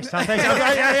 Well, thanks, Tom. Thanks.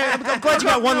 I'm glad you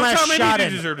got one last Tom, maybe shot you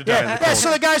in. do deserve to die in the Yeah, cold.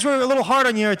 so the guys were a little hard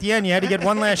on you at the end. You had to get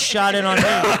one last shot in on me.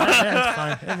 Yeah, it's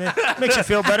fine. It makes you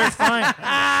feel better. It's fine.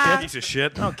 Piece of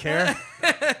shit. I don't care.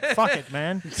 Fuck it,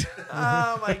 man.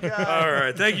 Oh, my God. All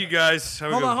right, thank you guys. Have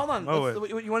a Hold good- on, hold on. Oh, Let's-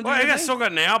 wait. you want to do Well, I your got thing? still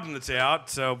got an album that's out,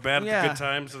 so Bad at Yeah. the Good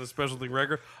Times and the Special Thing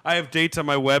record. I have dates on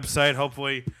my website.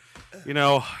 Hopefully,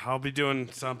 I'll be doing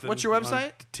something. What's your website?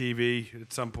 on TV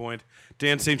at some point.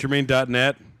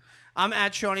 DanSaintGermain.net. I'm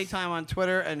at SeannyTime on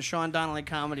Twitter and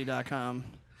SeanDonnellyComedy.com.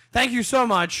 Thank you so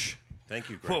much. Thank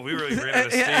you, Greg. Well, we really ran out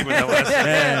of steam with that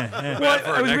last Well, for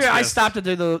our it was next weird. I guest. stopped to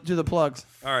do the plugs.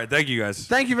 All right, thank you guys.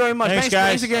 Thank you very much. Thanks, guys.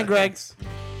 Thanks again, Greg.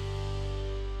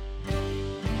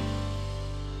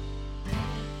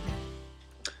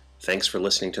 Thanks for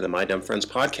listening to the My Dumb Friends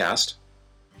podcast.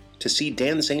 To see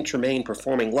Dan St. Germain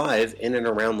performing live in and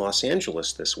around Los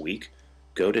Angeles this week,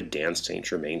 go to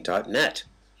danstgermain.net.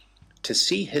 To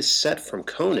see his set from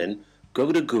Conan,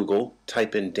 go to Google,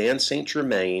 type in Dan St.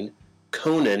 Germain,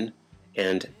 Conan,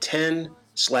 and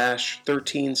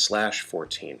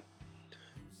 10/13/14.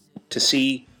 To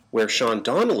see where Sean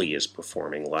Donnelly is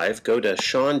performing live, go to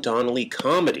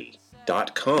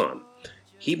SeanDonnellyComedy.com.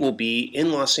 He will be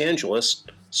in Los Angeles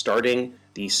starting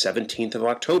the 17th of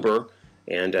October,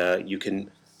 and you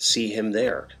can see him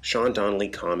there,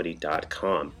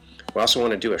 SeanDonnellyComedy.com. We also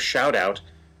want to do a shout-out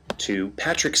to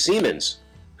Patrick Siemens,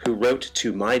 who wrote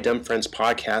to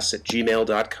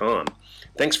mydumbfriendspodcasts@gmail.com.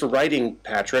 Thanks for writing,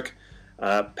 Patrick.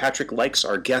 Patrick likes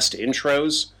our guest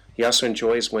intros. He also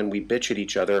enjoys when we bitch at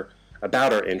each other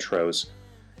about our intros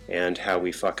and how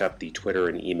we fuck up the Twitter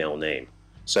and email name.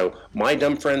 So,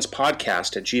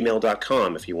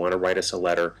 mydumbfriendspodcast@gmail.com if you want to write us a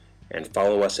letter, and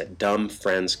follow us at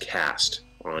dumbfriendscast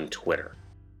on Twitter.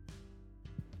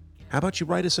 How about you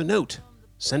write us a note?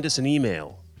 Send us an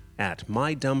email at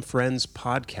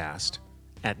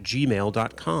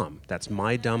mydumbfriendspodcast@gmail.com. That's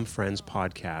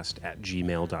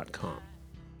mydumbfriendspodcast@gmail.com.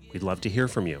 We'd love to hear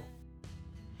from you.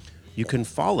 You can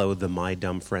follow the My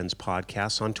Dumb Friends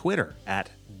podcast on Twitter at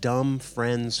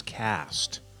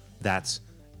dumbfriendscast. That's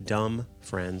Dumb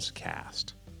Friends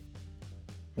Cast.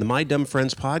 The My Dumb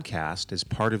Friends podcast is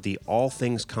part of the All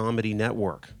Things Comedy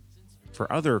Network.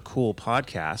 For other cool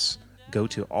podcasts, go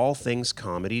to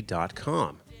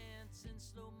allthingscomedy.com.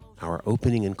 Our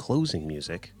opening and closing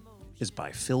music is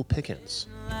by Phil Pickens.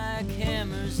 Like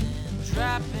hammers and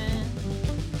dropping